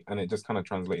maybe, and it just kind of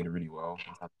translated really well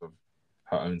in terms of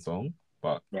her own song.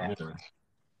 But Yeah,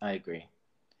 I agree.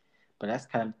 But that's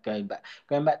kind of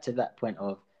going back to that point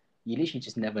of you literally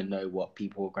just never know what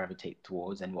people will gravitate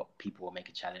towards and what people will make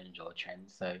a challenge or a trend.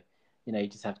 So, you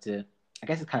just have to. I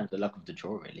guess it's kind of the luck of the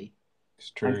draw, really.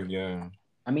 it's And true, yeah.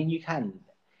 I mean, you can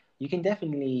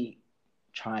definitely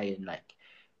try and like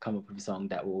come up with a song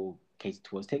that will cater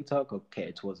towards TikTok or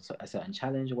cater towards a certain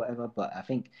challenge or whatever. But I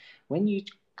think when you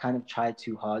kind of try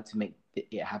too hard to make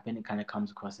it happen, it kind of comes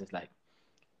across as like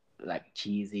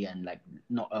cheesy and like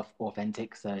not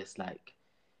authentic. So it's like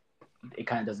it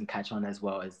kind of doesn't catch on as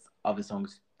well as other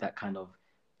songs that kind of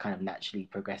naturally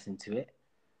progress into it.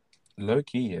 Low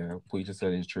key, yeah, what you just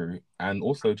said is true. And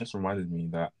also just reminded me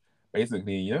that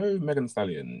basically, Megan Thee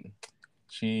Stallion,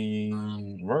 she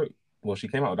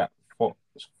came out with that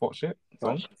Fort Shit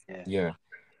song. Gosh, yeah. Yeah.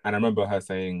 And I remember her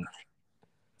saying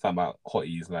something about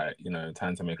hotties, like,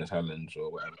 time to make a challenge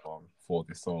or whatever for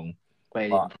this song. But it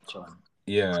But didn't catch on.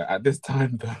 yeah, at this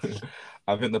time, though,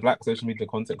 I think the black social media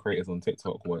content creators on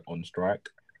TikTok were on strike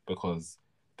because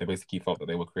they basically felt that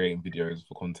they were creating videos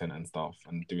for content and stuff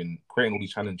and creating all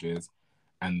these challenges,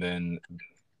 and then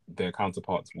their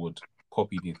counterparts would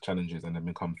copy these challenges and then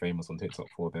become famous on TikTok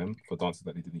for them for dances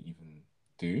that they didn't even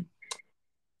do.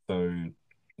 So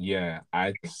yeah,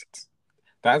 that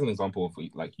is an example of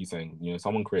like you saying,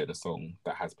 someone created a song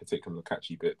that has particular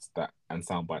catchy bits that and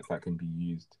sound bites that can be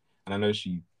used. And I know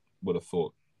she would have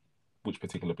thought which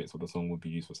particular bits of the song would be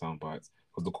used for sound bites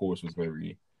because the chorus was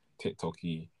very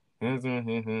TikToky. Nah,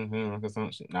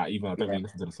 even I don't Yeah, really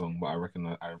listen to the song, but I reckon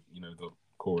that the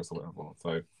chorus or whatever.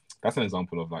 So that's an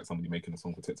example of like somebody making a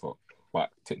song for TikTok, but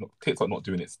TikTok not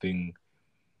doing its thing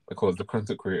because the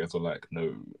content creators were like,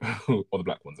 no, or the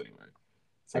black ones anyway.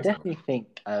 So I it's kind definitely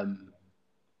think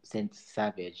since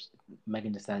Savage,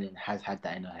 Megan Thee Stallion has had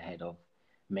that in her head of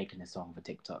making a song for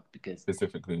TikTok because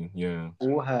specifically, yeah,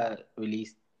 all her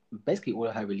release, basically all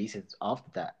of her releases after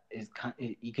that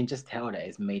you can just tell that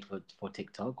it's made for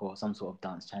TikTok or some sort of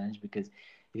dance challenge because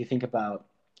if you think about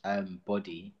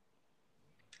Body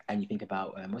and you think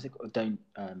about what's it called? Don't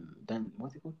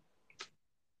what's it called?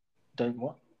 Don't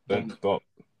what? don't stop,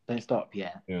 Don't stop.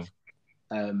 Yeah. yeah,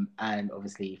 And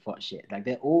obviously fuck shit. Like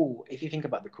they're all. If you think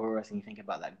about the chorus and you think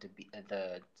about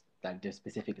like the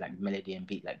specific like melody and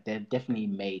beat, like they're definitely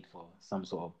made for some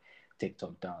sort of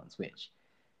TikTok dance. Which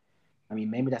I mean,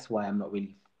 maybe that's why I'm not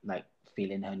really like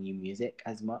feeling her new music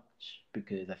as much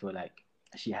because I feel like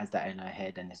she has that in her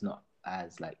head and it's not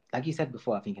as like you said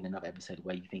before. I think in another episode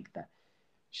where you think that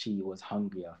she was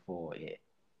hungrier for it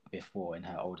before in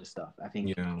her older stuff. I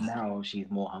think yeah, now she's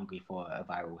more hungry for a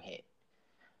viral hit,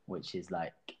 which is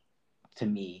like to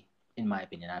me, in my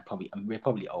opinion, we're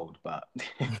probably old, but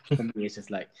for me, it's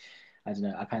just like I don't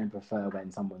know. I kind of prefer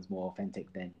when someone's more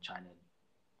authentic than trying to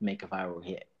make a viral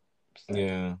hit. So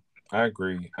yeah. I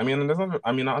agree. I mean,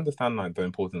 I understand like the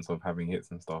importance of having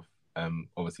hits and stuff.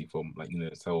 Obviously for like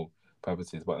sell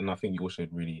purposes, but and I think you should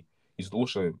you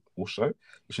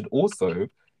should also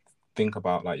think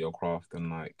about like your craft and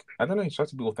like I don't know, you try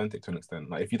to be authentic to an extent.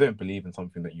 Like if you don't believe in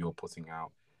something that you're putting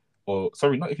out, or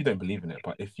sorry, not if you don't believe in it,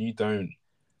 but if you don't,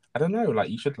 I don't know, like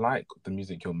you should like the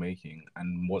music you're making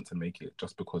and want to make it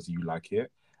just because you like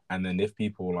it. And then if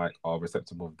people like are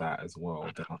receptive of that as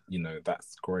well, then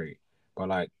that's great. But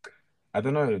like, I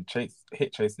don't know,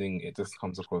 hit chasing, it just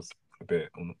comes across a bit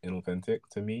inauthentic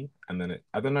to me. And then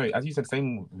I don't know, as you said,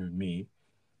 same with me.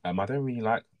 I don't really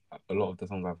like a lot of the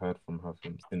songs I've heard from her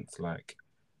from since like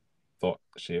Thought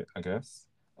Shit, I guess.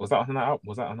 Was that on that album?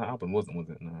 Was that on that album? Wasn't, was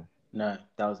it? No. No,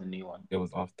 that was a new one. It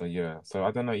was after, yeah. So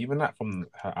I don't know. Even that from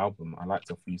her album, I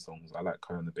liked a few songs. I like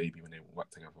her and the baby when they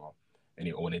worked together,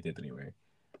 anyway, or when they did anyway.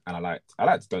 And I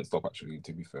liked Don't Stop actually.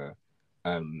 To be fair,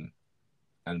 um,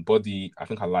 and Body, I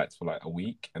think I liked for like a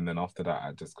week, and then after that,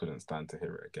 I just couldn't stand to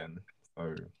hear it again.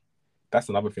 So that's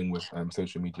another thing with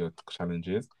social media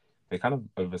challenges. They kind of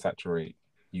oversaturate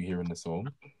you hearing the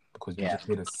song because you Yeah, just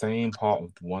hear the same part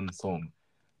of one song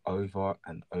over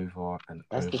and over and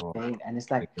that's the over thing, and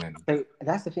it's like, again. so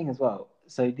that's the thing as well.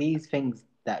 So these things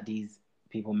that these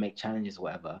people make challenges or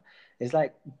whatever, it's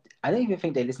like I don't even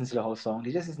think they listen to the whole song.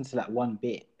 They just listen to like one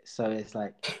bit. So it's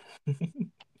like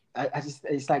I just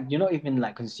it's like you're not even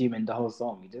like consuming the whole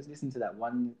song. You just listen to that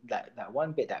one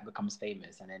bit that becomes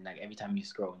famous, and then like every time you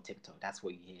scroll on TikTok, that's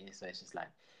what you hear. So it's just like,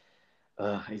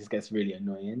 it just gets really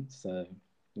annoying. So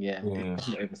yeah, they're Yeah.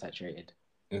 definitely oversaturated.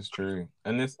 It's true,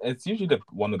 and it's usually the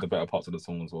one of the better parts of the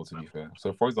song as well. To be fair,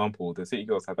 so for example, the City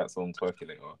Girls had that song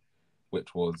 "Twerkulator,"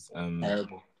 which was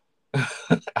Terrible.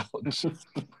 ouch.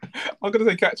 I'm gonna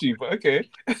say catchy, but okay,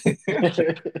 It's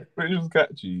but it was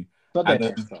catchy. not their And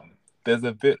best song. there's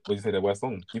a bit. What you say their worst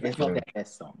song? You think? It's not their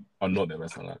best song. Oh, not their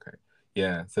worst song. Okay,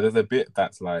 yeah. So there's a bit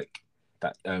that's like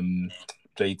that.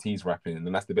 JT's rapping,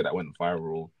 and that's the bit that went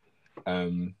viral.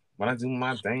 When I do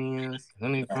my dance,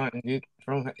 honey, find it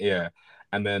from her. Yeah,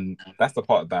 and then that's the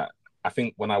part that I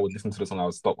think when I would listen to the song, I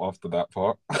would stop after that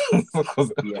part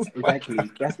because it Yeah, was like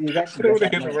exactly. That's I exactly don't that's want to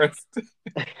like hear the rest.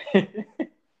 no.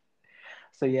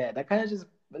 So yeah, that kind of just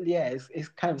yeah, it's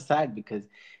kind of sad because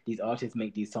these artists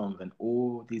make these songs and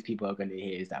all these people are gonna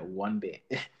hear is that one bit.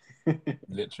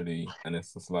 Literally, and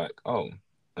it's just like, oh,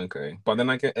 okay. But then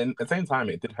I get, and at the same time,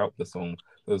 it did help the song.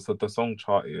 So the song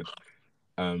charted,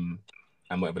 um,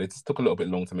 and whatever. It just took a little bit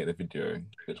long to make the video,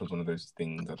 which was one of those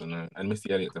things I don't know. And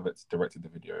Missy Elliott directed the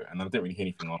video, and I didn't really hear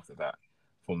anything after that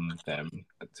from them,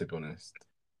 to be honest.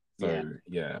 Yeah. So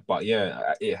yeah, but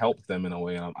yeah, it helped them in a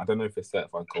way. I don't know if it's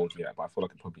certified gold yet, but I feel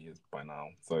like it probably is by now.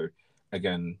 So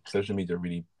again, social media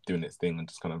really doing its thing and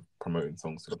just kind of promoting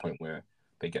songs to the point where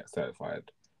they get certified.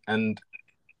 And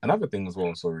another thing as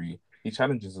well, sorry, the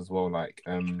challenges as well, like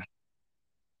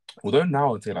although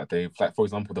now I'd say like they've like for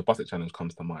example the Busset Challenge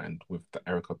comes to mind with the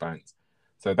Erica Banks.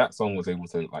 So that song was able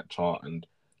to like chart and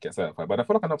get certified. But I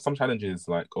feel like enough some challenges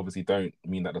like obviously don't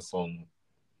mean that the song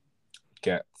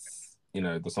gets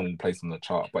the song placed on the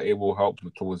chart, but it will help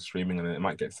towards streaming and then it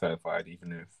might get certified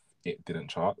even if it didn't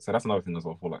chart. So that's another thing as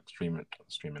well for like streaming.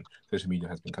 Social media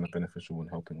has been kind of beneficial in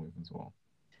helping with as well.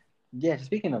 Yeah,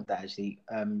 speaking of that actually,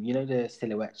 you know the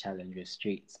silhouette challenge with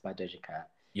Streets by Doja Cat?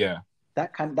 Yeah.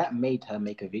 That made her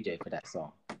make a video for that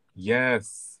song.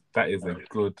 Yes, that is a So,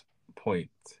 good point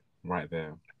right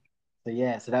there. so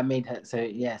yeah, so that made her so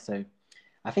yeah, so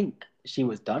I think she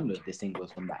was done with the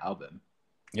singles from that album.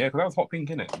 Yeah, because that was Hot Pink,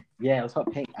 innit? Yeah, it was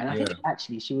Hot Pink. And I Yeah. think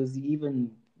actually she was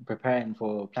even preparing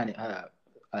for Planet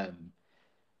Earth.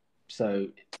 So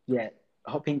yeah,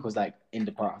 Hot Pink was like in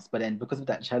the past, but then because of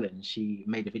that challenge, she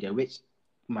made a video, which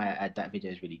my add that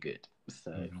video is really good.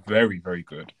 So Very, very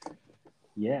good.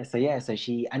 so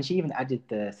she even added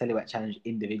the silhouette challenge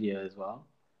in the video as well.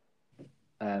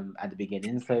 At the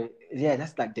beginning. So yeah,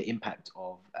 that's like the impact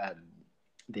of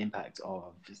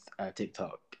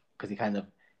TikTok because it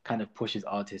kind of pushes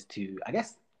artists to I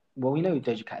guess well we know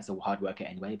Doja Cat is a hard worker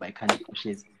anyway, but it kind of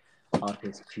pushes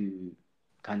artists to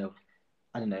kind of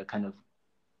I don't know kind of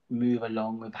move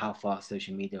along with how fast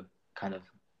social media kind of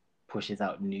pushes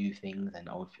out new things and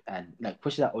old and like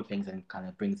pushes out old things and kind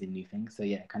of brings in new things. So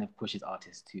yeah, it kind of pushes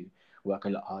artists to work a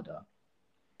lot harder.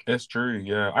 It's true.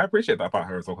 Yeah, I appreciate that about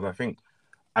her as well because I think,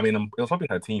 I mean, it was probably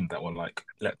her team that were like,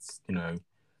 let's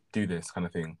do this kind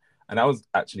of thing, and that was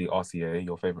actually RCA,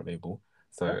 your favorite label.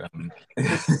 So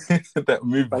that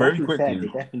moved But like very you said, they quickly.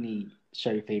 definitely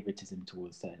show favoritism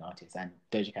towards certain artists, and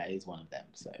Doja Cat is one of them.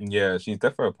 So Yeah, she's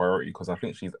definitely a priority because I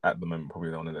think she's at the moment probably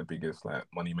one of the biggest like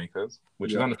money makers,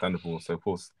 which is yeah, understandable. So of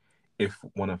course, if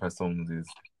one of her songs is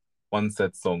one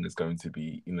said song is going to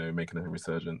be, making a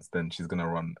resurgence, then she's gonna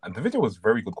run. And the video was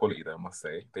very good quality, though, I must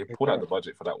say. They it pulled out was the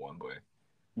budget for that one, boy.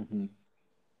 mm-hmm.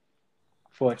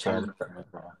 For a So I challenge like that. as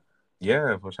well.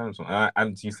 Yeah, for a challenge song.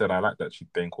 And you said I like that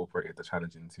they incorporated the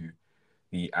challenge into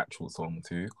the actual song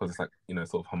too, because it's like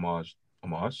sort of homage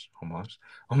homage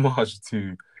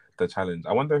to the challenge.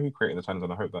 I wonder who created the challenge,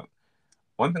 and I hope that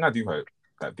one thing I do hope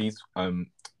that these what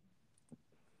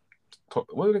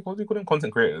do you call them?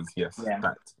 Content creators, yes, Yeah.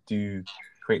 that do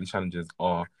create these challenges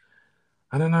are,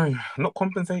 I don't know, not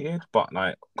compensated, but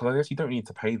like, because I guess you don't need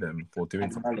to pay them for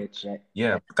doing something. Acknowledge it.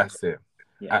 Yeah, that's it.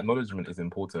 Yeah. Acknowledgement is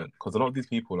important because a lot of these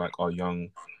people like are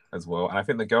young as well. And I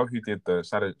think the girl who did the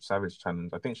Savage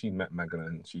challenge, I think she met Megan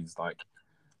and she's like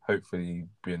hopefully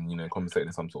been, compensated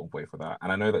in some sort of way for that.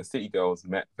 And I know that City Girls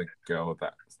met the girl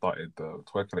that started the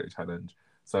Twerkulator challenge.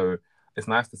 So it's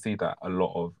nice to see that a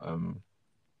lot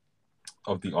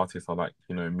of the artists are like,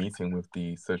 meeting with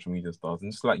the social media stars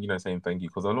and just like, saying thank you.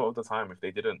 Because a lot of the time, if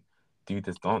they didn't do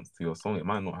this dance to your song, it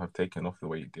might not have taken off the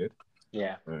way it did.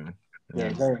 Yeah. So, Yeah,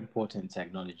 it's very important to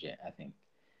acknowledge it, I think.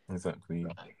 Exactly.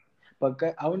 But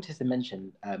I wanted to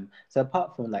mention, so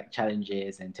apart from like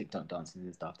challenges and TikTok dances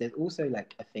and stuff, there's also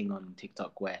like a thing on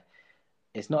TikTok where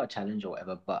it's not a challenge or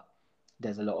whatever, but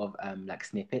there's a lot of like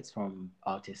snippets from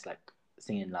artists like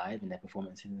singing live in their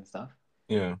performances and stuff.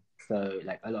 Yeah. So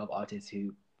like a lot of artists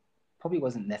who probably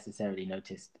wasn't necessarily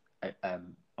noticed.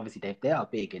 Obviously, they are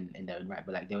big in their own right,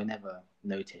 but like they were never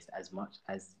noticed as much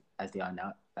as they are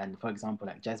now. And for example,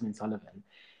 like Jasmine Sullivan,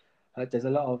 there's a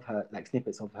lot of her like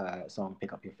snippets of her song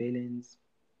 "Pick Up Your Feelings."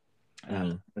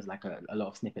 There's like a lot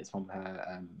of snippets from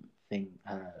her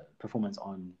her performance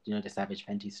on the Savage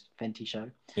Fenty show.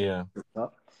 Yeah.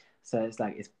 So it's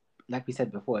like we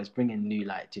said before, it's bringing new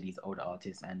light to these older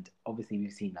artists, and obviously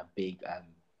we've seen a big.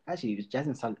 Actually,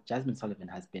 Jasmine Sullivan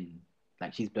has been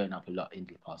like she's blown up a lot in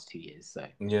the past 2 years. So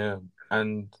Yeah,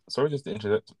 and sorry, just to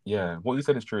interrupt. Yeah, what you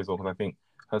said is true as well because I think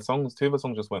two of her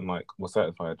songs just were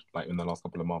certified like in the last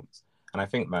couple of months, and I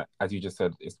think that as you just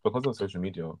said, it's because of social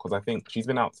media. Because I think she's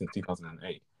been out since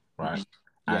 2008, right?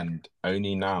 Yeah. And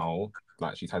only now,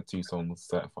 like she's had 2 songs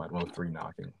certified, well, 3 now,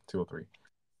 I think, 2 or 3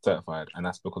 certified, and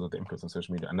that's because of the influence of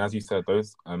social media. And as you said,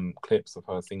 those clips of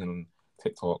her singing on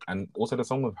TikTok, and also the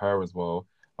song with her as well.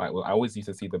 Like, well, I always used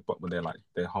to see when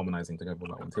they're harmonizing together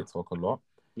like on TikTok a lot.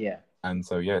 Yeah. And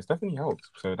so yeah, it's definitely helped.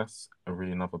 So that's a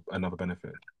really another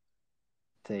benefit.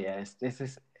 So yeah,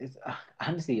 it's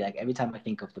honestly like every time I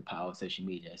think of the power of social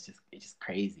media, it's just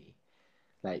crazy.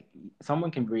 Like someone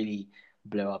can really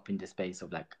blow up in the space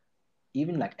of like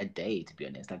even like a day, to be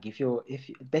honest. Like if you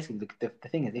basically the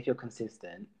thing is if you're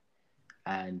consistent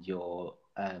and your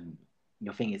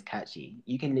thing is catchy,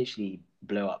 you can literally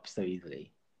blow up so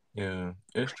easily. Yeah,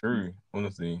 it's true.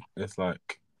 Honestly, it's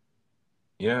like,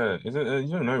 yeah, is it,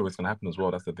 you don't know what's gonna happen as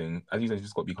well. That's the thing. As you said, you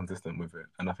just got to be consistent with it.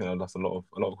 And I think that's a lot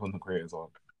of content creators are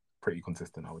pretty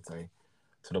consistent. I would say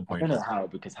to the I point. don't know how,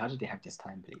 because how do they have this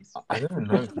time, please? I don't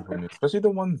know, to be honest. Especially the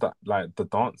ones that like the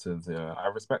dancers. Yeah, I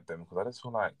respect them because I just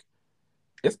feel like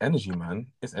it's energy, man.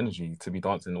 It's energy to be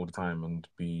dancing all the time and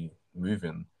be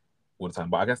moving all the time.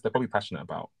 But I guess they're probably passionate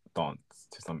about dance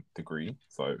to some degree.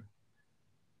 So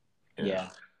Yeah,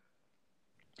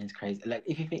 it's crazy. Like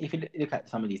if you look at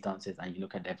some of these dancers and you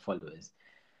look at their followers,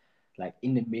 like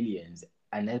in the millions,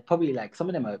 and they're probably like some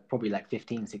of them are probably like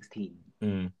 15, 16.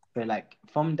 So like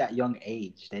from that young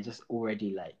age, they're just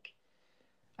already like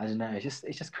I don't know. It's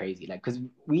just crazy. Like because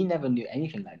we never knew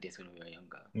anything like this when we were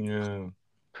younger. Yeah,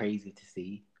 Crazy to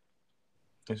see.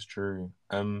 it's true.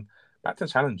 Back to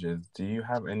challenges. Do you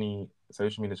have any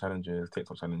social media challenges,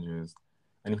 TikTok challenges,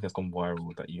 anything that's gone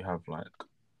viral that you have like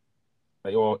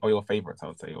that your favorites, I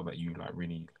would say, or that you like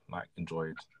really like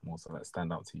enjoyed more so that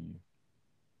stand out to you?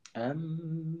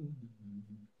 Um,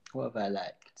 what have I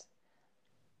liked?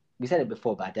 We said it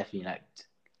before, but I definitely liked,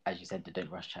 as you said, the Don't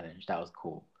Rush challenge. That was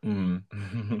cool. Um,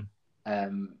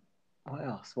 what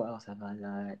else? What else have I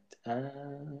liked?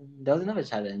 There was another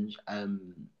challenge. I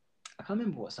can't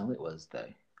remember what song it was though,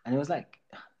 and it was like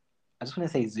I just want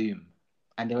to say Zoom,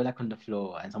 and they were like on the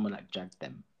floor, and someone like dragged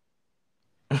them.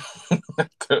 I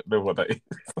don't know what that is.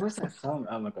 What was that song?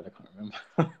 Oh my god, I can't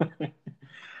remember.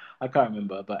 I can't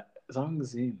remember, but something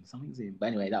Zoom. But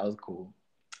anyway, that was cool.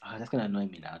 Oh, that's gonna annoy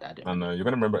me now that I don't I remember. know you're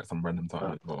gonna remember at some random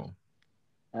time as well.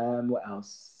 What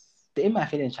else? The In My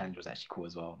Feelings challenge was actually cool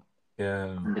as well.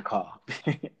 Yeah. In the car,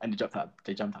 and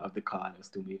they jumped out of the car and it was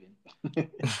still moving.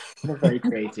 They're very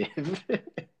creative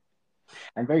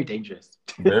and very dangerous.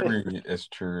 Very, it's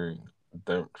true.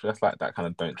 Don't just like that kind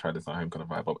of don't try this at home kind of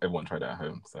vibe. But everyone tried it at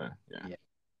home, so yeah.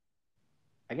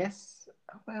 I guess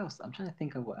what else? I'm trying to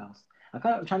think of what else.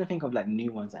 I'm trying to think of like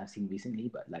new ones that I've seen recently,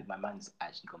 but like my mind's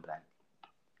actually gone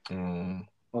blank.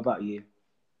 What about you?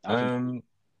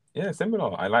 Yeah,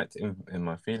 similar. I liked in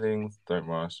my feelings. Don't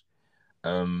rush.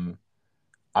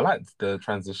 I liked the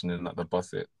transition in like the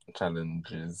Boss It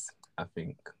challenges. I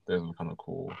think those were kind of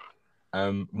cool.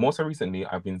 More so recently,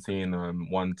 I've been seeing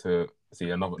one to see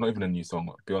another, not even a new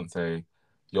song, Beyonce,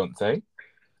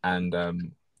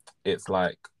 and it's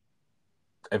like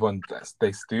everyone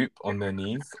they stoop on their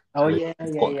knees Oh and yeah, they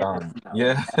yeah, squat yeah. I've down. seen that one.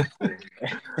 Yeah, That's cool.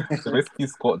 they basically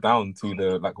squat down to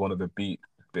the like one of the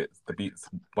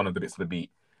one of the bits of the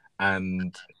beat,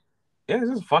 and yeah,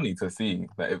 it's just funny to see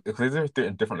that because they do it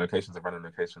in different locations and random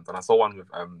locations. And I saw one with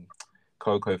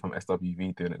Coco from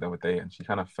SWV doing it the other day, and she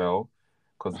kind of fell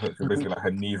because basically like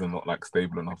her knees are not like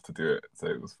stable enough to do it, so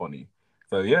it was funny.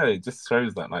 So yeah, it just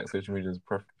shows that like social media's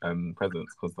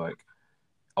presence because like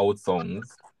old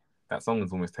songs, that song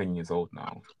is almost 10 years old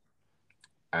now,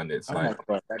 and it's Oh like my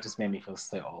god, that just made me feel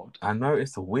so old. I know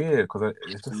it's weird because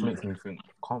it just Mm. makes me think.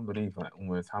 Can't believe like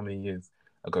almost how many years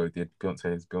ago did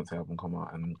Beyonce's Beyonce album come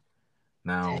out, and 10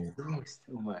 now years almost.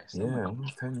 Oh my yeah, god.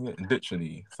 almost 10 years,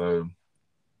 literally. So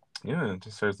yeah, it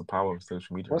just shows the power of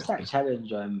social media. What's that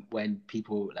challenge when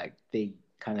people like they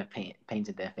kind of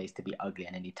painted their face to be ugly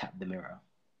and then you tap the mirror?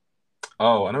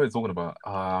 Oh, I know what you're talking about.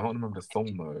 I don't remember the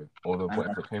song though, or the And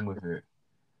whatever came with it.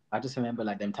 I just remember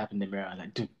like them tapping the mirror and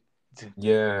like, do.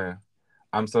 Yeah,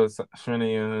 I'm so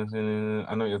Shrini.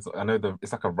 I know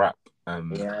it's like a rap.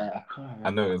 Yeah, I can't I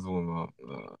know remember. it's all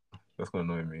about. That's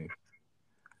gonna annoy me.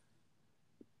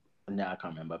 No, I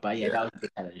can't remember. But yeah, Yeah, that was a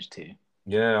big challenge too.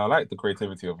 yeah. I like the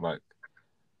creativity of like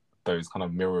those kind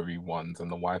of mirrory ones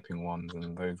and the wiping ones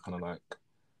and those kind of like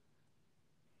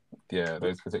yeah,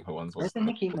 those particular ones There's was a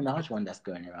Nicki Minaj one that's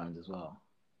going around as well.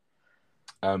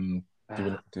 um.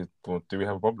 Uh, Do we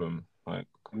have a problem? Like,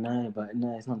 no, but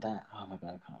no, it's not that. Oh my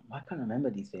god, I can't remember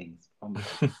these things. Oh my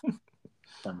god,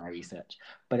 done my research.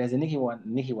 But there's a Nicki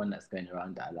one that's going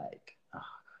around that I like. Oh,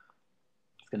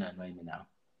 it's gonna annoy me now.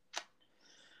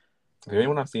 the only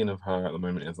one I've seen of her at the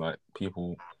moment is like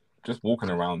people just walking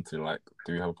around to like,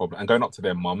 do you have a problem? And going up to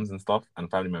their mums and stuff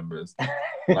and family members,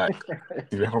 like,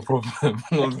 do you have a problem?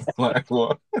 I was just like,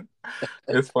 what?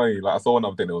 It's funny. Like I saw one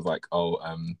other thing that was like, oh,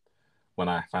 when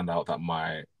I found out that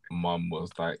my mum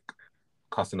was like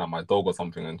cussing at my dog or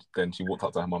something, and then she walked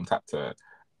up to her mum, tapped her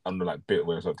on the like bit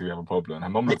where she's like, do you have a problem? And her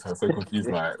mum looked at her so confused,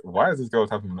 like, why is this girl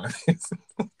tapping me like this?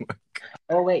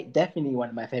 Oh wait, definitely one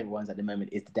of my favorite ones at the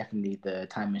moment is definitely the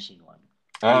time machine one.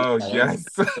 Oh yes.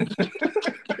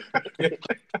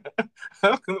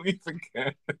 How can we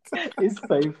forget? It's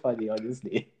so funny,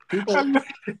 honestly. People,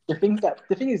 the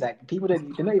thing is like people they're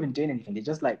not even doing anything. They're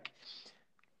just like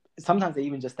sometimes they're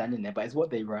even just standing there, but it's what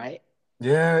they write.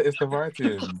 Yeah, it's the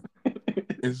writing.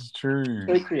 It's true.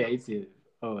 So creative.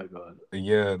 Oh my god.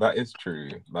 Yeah, that is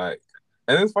true. Like,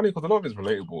 and it's funny because a lot of it's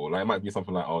relatable. Like, it might be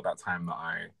something like, "Oh, that time that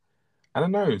I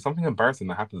don't know, something embarrassing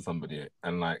that happened to somebody,"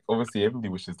 and like, obviously, everybody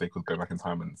wishes they could go back in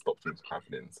time and stop things from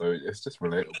happening. So it's just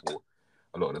relatable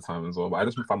a lot of the time as well. But I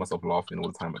just find myself laughing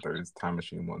all the time at those time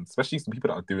machine ones, especially some people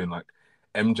that are doing like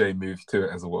MJ moves to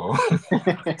it as well.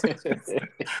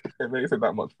 It makes it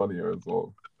that much funnier as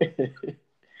well.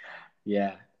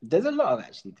 Yeah, there's a lot of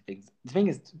actually the things. The thing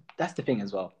is, that's the thing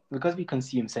as well. Because we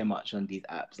consume so much on these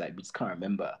apps, like we just can't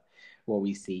remember what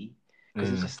we see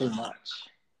because it's Mm. just so much.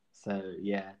 So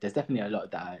yeah, there's definitely a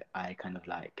lot that I kind of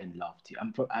like and laugh to.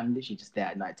 I'm literally just there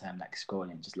at night time, like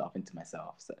scrolling, just laughing to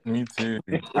myself. So Me too.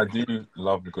 I do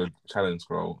love a good challenge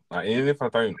scroll. Like even if I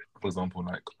don't, for example,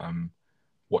 like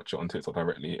watch it on TikTok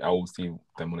directly, I will see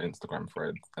them on Instagram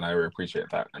threads, and I really appreciate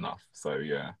that enough. So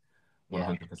yeah, yeah,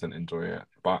 100% enjoy it.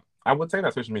 But I would say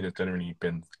that social media has generally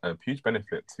been a huge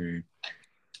benefit to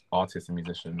artists and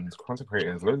musicians, content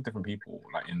creators, loads of different people,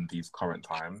 like in these current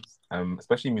times.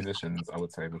 Especially musicians, I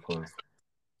would say, because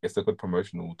it's a good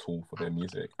promotional tool for their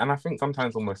music, and I think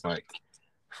sometimes almost like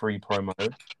free promo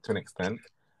to an extent.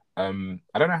 I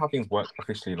don't know how things work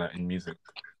officially, like in music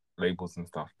labels and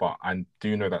stuff, but I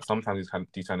do know that sometimes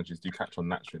these challenges do catch on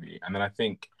naturally. And then I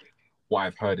think what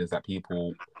I've heard is that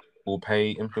people will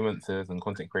pay influencers and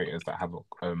content creators that have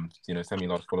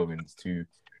semi-large followings to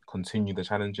continue the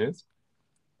challenges.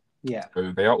 yeah,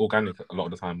 So they are organic a lot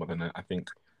of the time, but then I think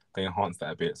they enhance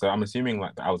that a bit. So I'm assuming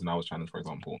like the Hours and Hours challenge, for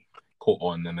example, caught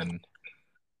on, and then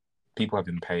people have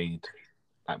been paid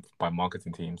like by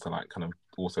marketing teams to like kind of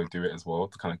also do it as well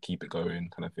to kind of keep it going,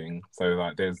 kind of thing. So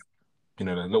like there's a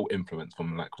little influence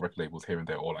from like record labels here and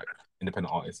there, or like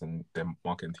independent artists and their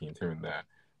marketing teams here and there.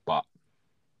 But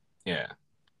yeah,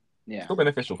 yeah, still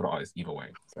beneficial for the artist either way.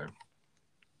 So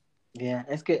yeah.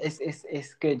 It's good.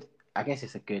 It's good. I guess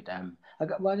it's a good.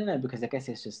 Well, I don't know because I guess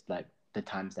it's just like the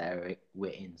times that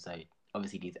we're in. So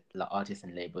obviously these like, artists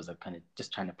and labels are kind of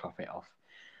just trying to profit off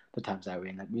the times that we're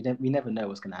in. Like we never know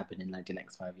what's going to happen in like the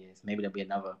next 5 years. Maybe there'll be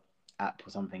another app or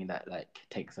something that like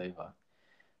takes over.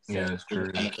 So yeah, it's we're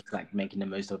true. kind of just like making the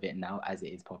most of it now as it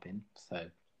is popping. So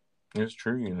It's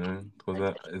true,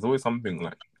 because there's always something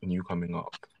like new coming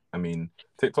up. I mean,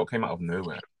 TikTok came out of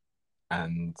nowhere,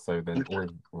 and so there's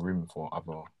always room for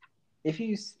other. If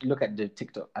you look at the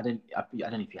TikTok, I don't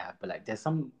know if you have, but like there's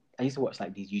some. I used to watch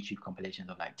like these YouTube compilations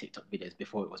of like TikTok videos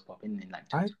before it was popping in like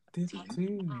I did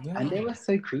 2018, too, and they yeah. were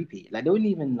so creepy. Like they wouldn't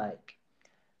even like.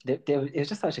 It was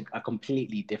just such a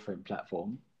completely different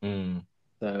platform. Mm,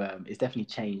 So it's definitely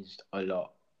changed a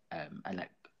lot. And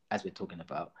like as we're talking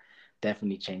about,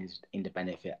 definitely changed in the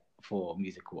benefit for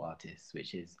musical artists,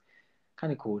 which is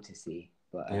kind of cool to see.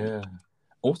 But yeah.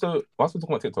 Also, whilst we're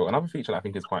talking about TikTok, another feature that I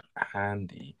think is quite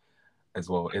handy as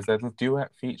well is there's a duet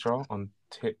feature on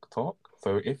TikTok.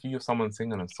 So if you're someone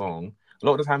singing a song, a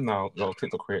lot of the time now, a lot of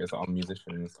TikTok creators that are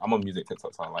musicians, I'm on music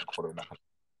TikTok, so I like following that.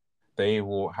 They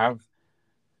will have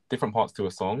different parts to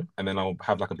a song, and then I'll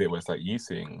have like a bit where it's like you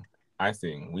sing, I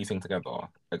sing, we sing together,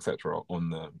 etc. on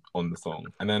the song,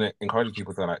 and then it encourages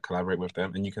people to like collaborate with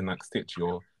them, and you can like stitch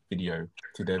your video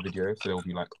to their video, so they'll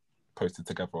be like posted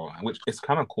together, which is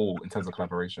kind of cool in terms of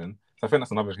collaboration. So I think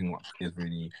that's another thing that is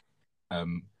really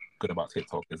um good about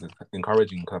TikTok is it's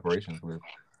encouraging collaborations with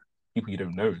people you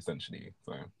don't know essentially.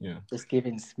 So yeah. just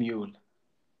giving Smule.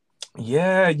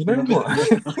 Yeah, you know Remember what?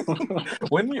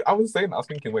 Smule? I was saying, I was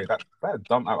thinking, wait, that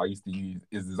dumb app I used to use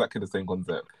is exactly the same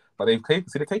concept, but they've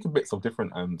taken bits of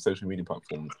different social media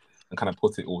platforms and kind of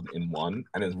put it all in one,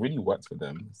 and it's really worked for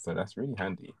them. So that's really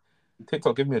handy.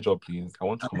 TikTok, give me a job, please. I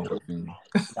want to come and work for you.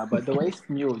 Yeah, but the way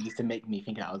Smule used to make me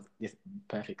think I was this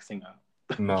perfect singer.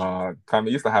 Nah, time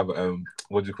it used to have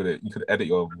what do you call it? You could edit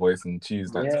your voice and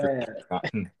choose like to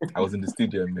Yeah. I was in the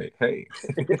studio, mate. Hey.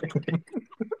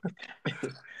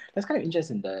 That's kind of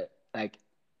interesting though. Like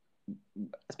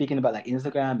speaking about like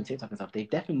Instagram and TikTok and stuff, they've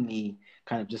definitely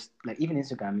kind of just like even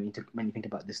Instagram when you think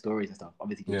about the stories and stuff,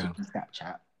 obviously they Yeah. took from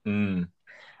Snapchat.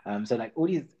 Mm. So like all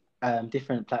these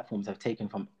different platforms have taken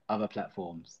from other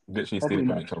platforms. Literally Probably stealing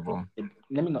from not. each other.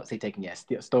 Let me not say taken. Yeah,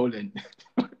 stolen.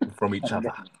 From each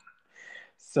other.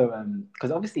 So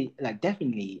because obviously like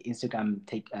definitely Instagram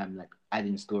take like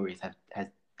adding stories has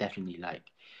definitely like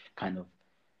kind of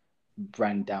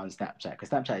bring down Snapchat because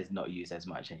Snapchat is not used as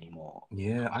much anymore.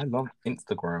 Yeah, I love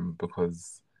Instagram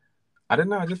because I don't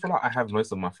know. I just feel like I have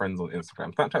most of my friends on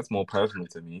Instagram. Snapchat's more personal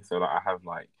to me, so like I have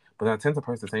like, but I tend to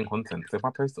post the same content. So if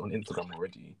I post it on Instagram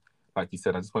already, like you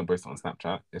said, I just won't post it on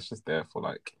Snapchat. It's just there for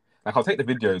like I'll take the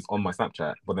videos on my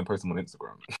Snapchat, but then post them on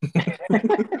Instagram.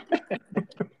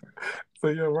 So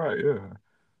yeah, right, yeah,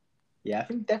 Yeah, I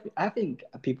think definitely. I think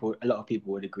a lot of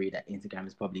people would agree that Instagram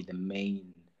is probably the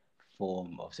main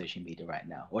form of social media right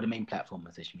now, or the main platform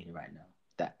of social media right now.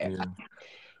 That yeah.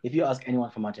 if you ask anyone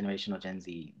from our generation or Gen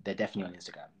Z, they're definitely on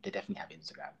Instagram. They definitely have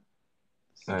Instagram.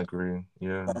 I So, agree.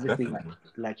 Yeah, but obviously, definitely.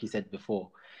 like you said before,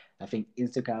 I think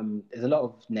Instagram. There's a lot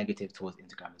of negative towards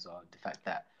Instagram as well. The fact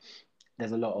that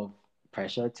there's a lot of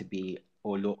pressure to be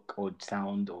or look or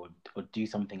sound or do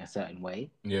something a certain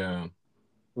way, Yeah,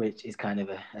 which is kind of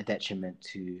a detriment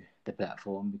to the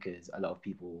platform because a lot of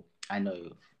people I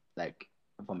know, like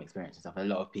from experience and stuff, a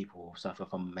lot of people suffer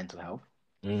from mental health,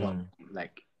 from mm,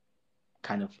 like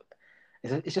kind of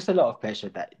it's just a lot of pressure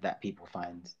that people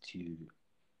find to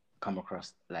come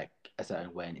across like a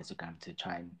certain way on Instagram to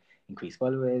try and increase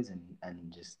followers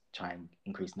and just try and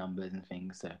increase numbers and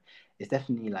things. So it's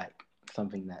definitely like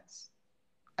something that's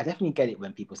I definitely get it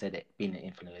when people say that being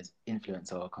an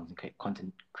influencer or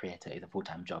content creator is a full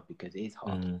time job because it is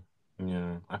hard. mm,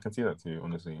 yeah. I can see that too,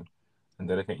 honestly. And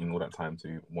dedicating all that time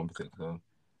to one particular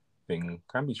thing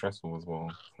can be stressful as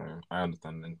well. So I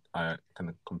understand and I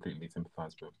can completely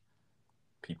sympathize with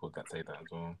people that say that as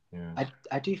well. Yeah.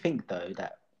 I do think though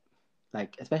that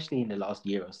like especially in the last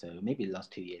year or so, maybe the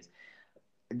last 2 years,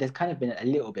 there's kind of been a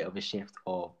little bit of a shift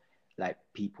of like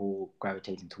people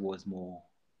gravitating towards more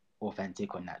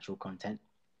authentic or natural content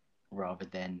rather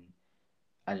than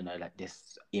I don't know like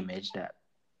this image that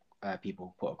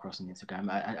people put across on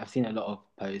Instagram. I've seen a lot of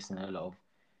posts and a lot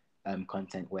of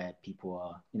content where people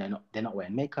are they're not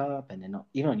wearing makeup and they're not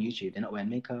even on YouTube they're not wearing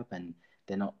makeup and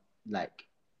they're not like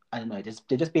I don't know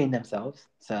they're just being themselves.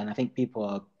 So and I think people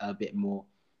are a bit more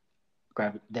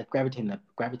they're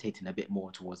gravitating a bit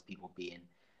more towards people being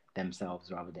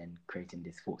themselves rather than creating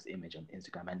this false image on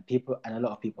Instagram. And a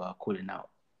lot of people are calling out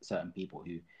certain people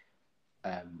who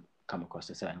come across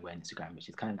a certain way on Instagram, which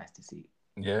is kind of nice to see.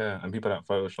 Yeah, and people that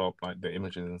Photoshop like the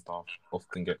images and stuff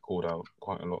often get called out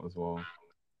quite a lot as well.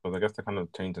 Because I guess they're kind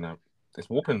of changing that. It's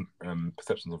warping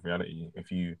perceptions of reality.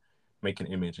 If you make an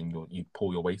image and you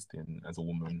pull your waist in as a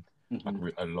woman, like Mm-hmm.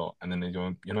 a lot, and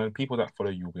then people that follow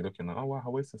you will be looking like, oh wow, her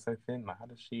waist is so thin. Like, how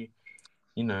does she,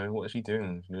 what is she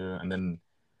doing? Yeah, and then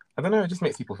I don't know, it just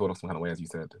makes people feel some kind of way, as you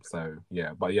said. So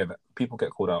yeah, people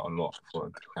get called out a lot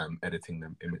for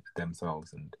editing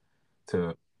themselves and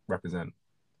to represent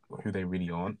who they really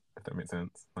aren't, if that makes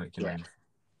sense. Like, you know.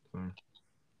 So.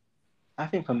 I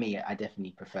think for me, I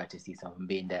definitely prefer to see someone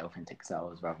being their authentic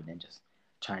selves rather than just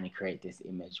trying to create this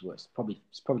image what's probably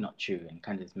not true, and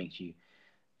kind of just makes you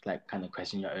like kind of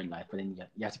question your own life. But then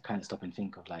you have to kind of stop and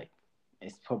think of like,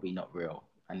 it's probably not real,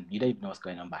 and you don't even know what's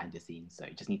going on behind the scenes, so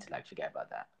you just need to like forget about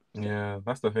that. Yeah,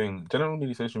 that's the thing.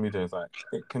 Generally, social media is like,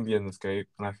 it can be an escape,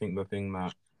 and I think the thing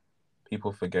that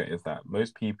people forget is that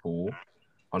most people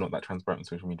are not that transparent on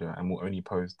social media and will only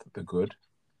post the good.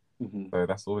 Mm-hmm. So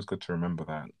that's always good to remember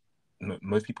that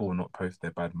most people will not post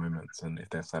their bad moments and if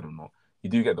they're sad or not. You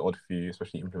do get the odd few,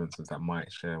 especially influencers, that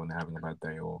might share when they're having a bad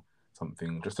day or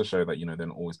something, just to show that, you know, they're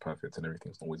not always perfect and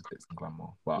everything's not always glitz and glamour.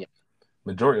 But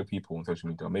majority of people on social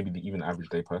media, maybe even the average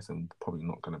day person, probably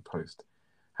not going to post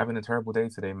having a terrible day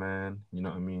today, man. You know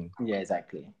what I mean? Yeah,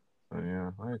 exactly. So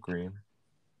yeah, I agree.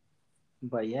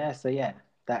 But yeah, so yeah,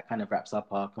 that kind of wraps up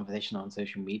our conversation on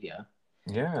social media.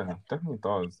 Yeah, definitely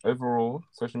does. Overall,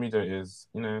 social media is,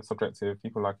 you know, subjective.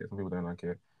 People like it, some people don't like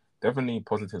it. Definitely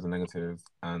positives and negatives,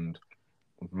 and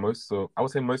I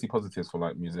would say mostly positives for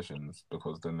like musicians,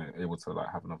 because then they're able to like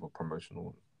have another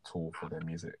promotional tool for their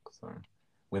music. So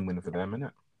win-win for them,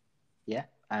 innit? Yeah,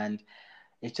 and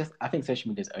it's just, I think social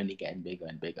media is only getting bigger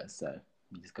and bigger, so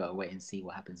you just gotta wait and see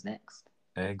what happens next.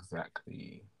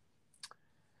 Exactly.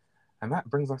 And that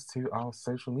brings us to our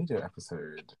social media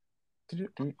episode.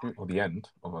 Or the end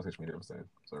of our social media episode.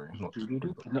 Sorry, not.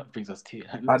 That brings us to.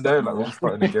 I know, like we're just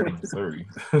starting again. Sorry.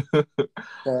 So,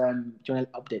 do you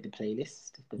want to update the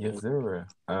playlist? Yes, sir.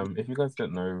 If you guys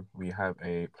don't know, we have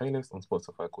a playlist on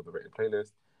Spotify called the Rated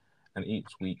Playlist, and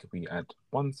each week we add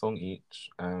one song each.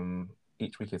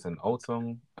 Each week it's an old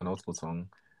song, an old school song,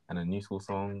 and a new school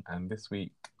song. And this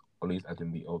week, Ollie's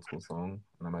adding the old school song,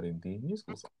 and I'm adding the new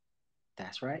school song.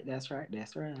 That's right. Would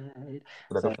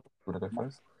I go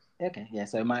first? Okay, yeah.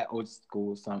 So my old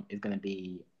school song is gonna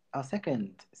be our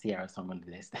second Sierra song on the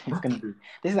list. It's gonna be.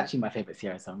 This is actually my favorite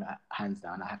Sierra song, hands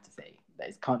down. I have to say that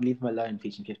it's "Can't Leave Him Alone"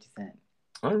 featuring 50 Cent.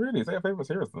 Oh, really? Is that your favorite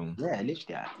Sierra song? Yeah,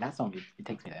 literally. That song it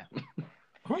takes me there.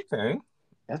 Okay.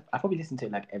 I probably listen to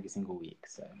it like every single week.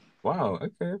 So. Wow.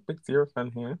 Okay, big Sierra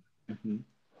fan here. Mm-hmm.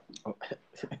 Oh,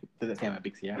 does it say I'm a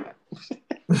big Sierra fan?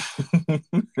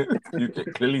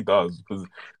 It clearly does, because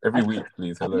every week,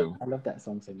 please, hello. I love that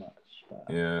song so much. But...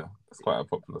 Yeah, it's quite a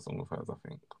popular song of hers, I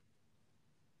think.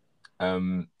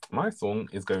 My song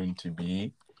is going to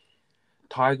be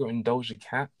Tyga and Doja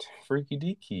Cat, Freaky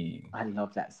Deaky. I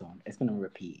love that song. It's gonna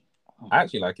repeat. Oh. I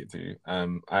actually like it too.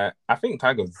 I think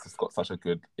Tyga's just got such a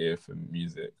good ear for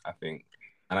music, I think.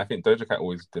 And I think Doja Cat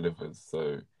always delivers,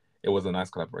 so it was a nice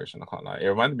collaboration, I can't lie. It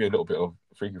reminded me a little bit of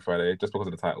Freaky Friday, just because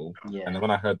of the title. Yeah. And then when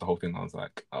I heard the whole thing, I was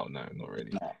like, oh no, not really.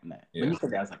 No. Yeah. When you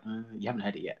said that, I was like, you haven't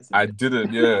heard it yet. So I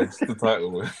didn't, yeah, it's the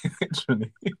title,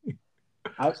 literally.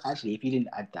 Actually, if you didn't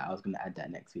add that, I was going to add that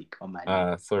next week on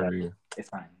my sorry. It's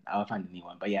fine. I'll find a new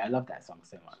one. But yeah, I love that song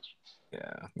so much.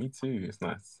 Yeah, me too. It's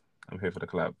nice. I'm here for the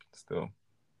collab still.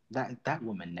 That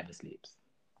woman never sleeps.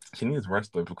 She needs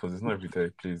rest though, because it's not every day,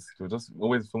 please. She'll just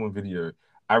always film a video.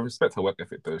 I respect her work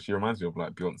ethic though. She reminds me of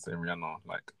like Beyonce and Rihanna,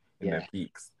 like in their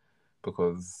peaks,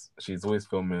 because she's always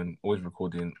filming, always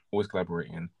recording, always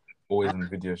collaborating, always in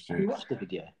video shoots. Have you watched the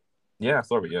video? Yeah,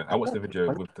 sorry, yeah. I watched the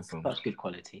video with the song. Such good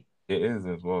quality. It is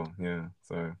as well, yeah.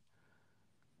 So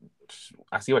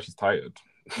I see why she's tired.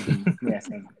 Yeah,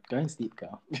 same. Go and sleep,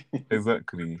 girl.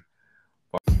 Exactly.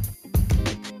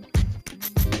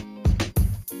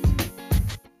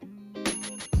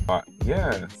 But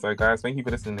yeah, so guys, thank you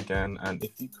for listening again. And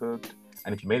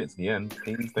if you made it to the end,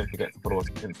 please don't forget to follow us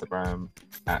on Instagram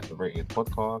at The Rated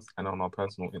Podcast, and on our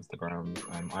personal Instagrams.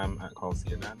 I'm at Carl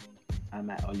CNN. I'm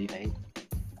at Olive.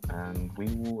 And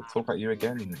we will talk at you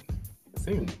again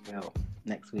soon. Well,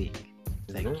 next week.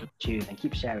 So keep tuned and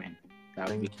keep sharing.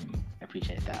 Thank you.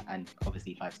 Appreciate that. And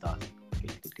obviously 5 stars.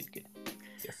 Good.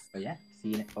 Yes. But yeah,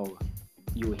 see you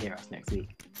you will hear us next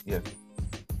week. Yes.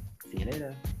 See you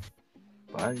later.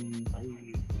 Bye. Bye.